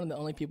 you're one of the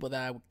only people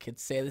that I could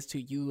say this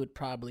to. You would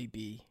probably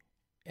be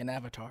an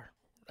Avatar.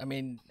 I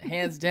mean,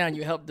 hands down,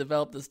 you helped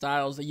develop the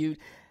styles.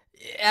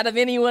 Out of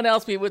anyone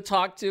else we would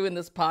talk to in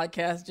this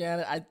podcast,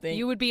 Janet, I think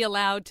you would be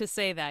allowed to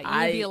say that. You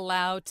would be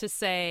allowed to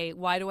say,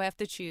 "Why do I have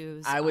to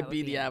choose?" I would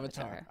be the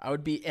Avatar. I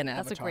would be an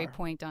Avatar. That's a great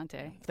point,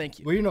 Dante. Thank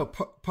you. Well,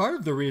 part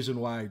of the reason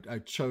why I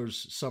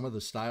chose some of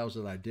the styles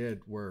that I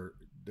did were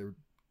there were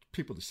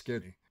people that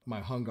scared me.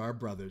 My Hungar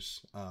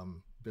brothers.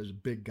 There's a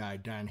big guy,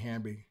 Don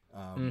Hamby.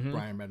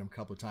 Bryan met him a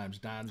couple of times.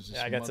 Don is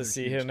I got to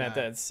see him at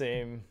that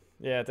same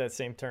Yeah, at that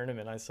same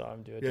tournament, I saw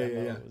him do a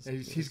demo. Yeah.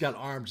 And he's got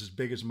arms as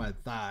big as my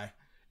thigh,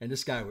 and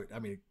this guy would,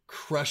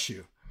 crush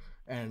you.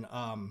 And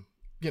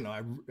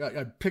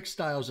I picked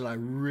styles that I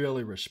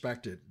really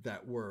respected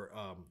that were,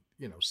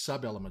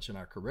 sub elements in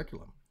our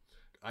curriculum.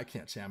 I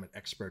can't say I'm an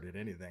expert at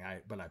anything,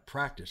 but I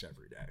practice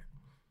every day.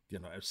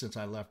 Since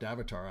I left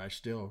Avatar, I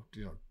still,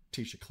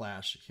 teach a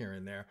class here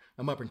and there.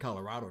 I'm up in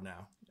Colorado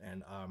now,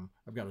 and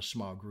I've got a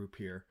small group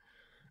here,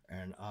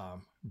 and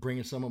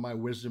bringing some of my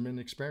wisdom and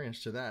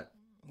experience to that.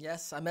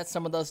 Yes, I met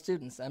some of those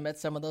students.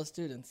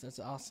 That's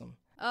awesome.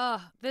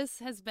 This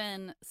has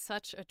been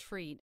such a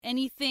treat.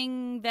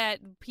 Anything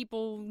that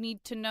people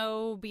need to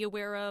know, be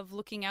aware of,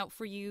 looking out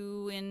for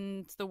you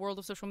in the world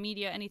of social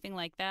media, anything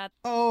like that?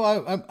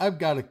 Oh, I've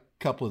got a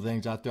couple of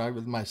things out there.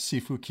 My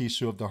Sifu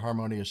Kisu of the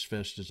Harmonious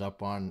Fist is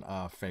up on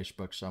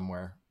Facebook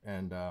somewhere.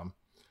 And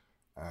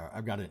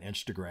I've got an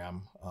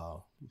Instagram,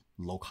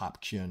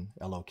 Lokhopkun,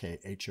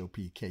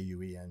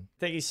 Lokhopkun.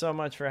 Thank you so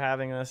much for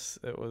having us.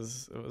 It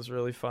was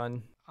really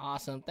fun.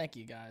 Awesome. Thank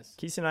you, guys.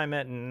 Kisu and I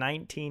met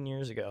 19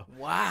 years ago.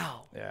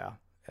 Wow. Yeah.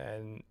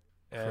 And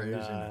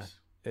Craziness.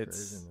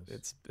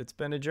 It's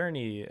been a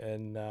journey,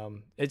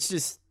 and it's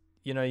just,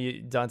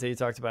 Dante, you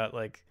talked about,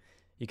 like,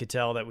 you could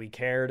tell that we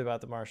cared about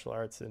the martial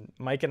arts, and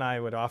Mike and I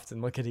would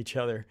often look at each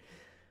other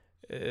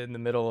in the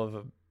middle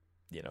of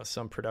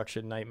some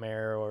production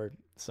nightmare or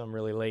some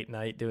really late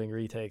night doing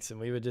retakes,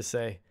 and we would just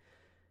say,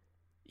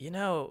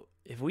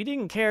 if we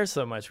didn't care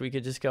so much, we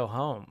could just go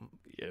home.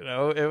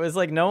 It was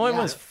like no one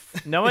was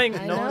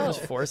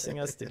forcing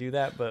us to do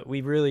that, but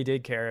we really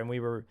did care, and we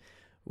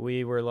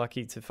were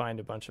lucky to find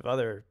a bunch of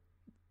other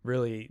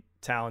really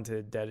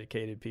talented,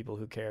 dedicated people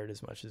who cared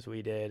as much as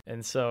we did.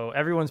 And so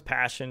everyone's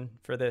passion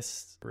for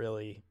this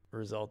really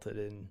resulted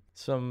in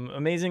some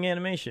amazing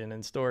animation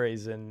and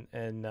stories, and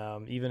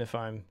even if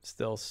I'm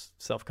still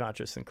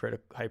self-conscious and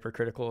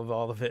hypercritical of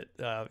all of it,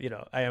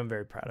 I am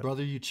very proud of it.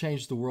 Brother, you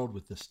changed the world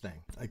with this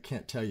thing. I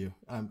can't tell you.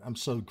 I'm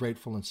so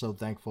grateful and so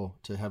thankful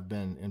to have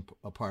been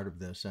a part of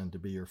this and to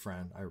be your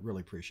friend. I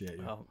really appreciate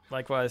you. Well,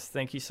 likewise,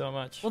 thank you so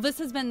much. Well, this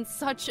has been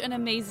such an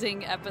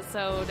amazing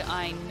episode.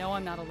 I know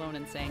I'm not alone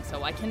in saying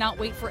so. I cannot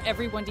wait for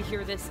everyone to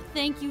hear this.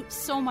 Thank you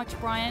so much,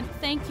 Bryan.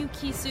 Thank you,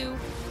 Kisu.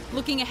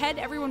 Looking ahead,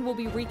 everyone will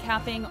be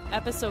recapping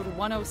episode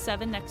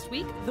 107 next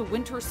week, The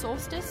Winter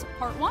Solstice,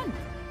 Part 1. And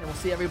we'll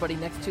see everybody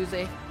next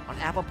Tuesday on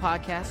Apple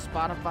Podcasts,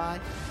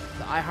 Spotify,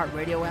 the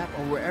iHeartRadio app,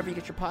 or wherever you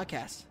get your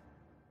podcasts.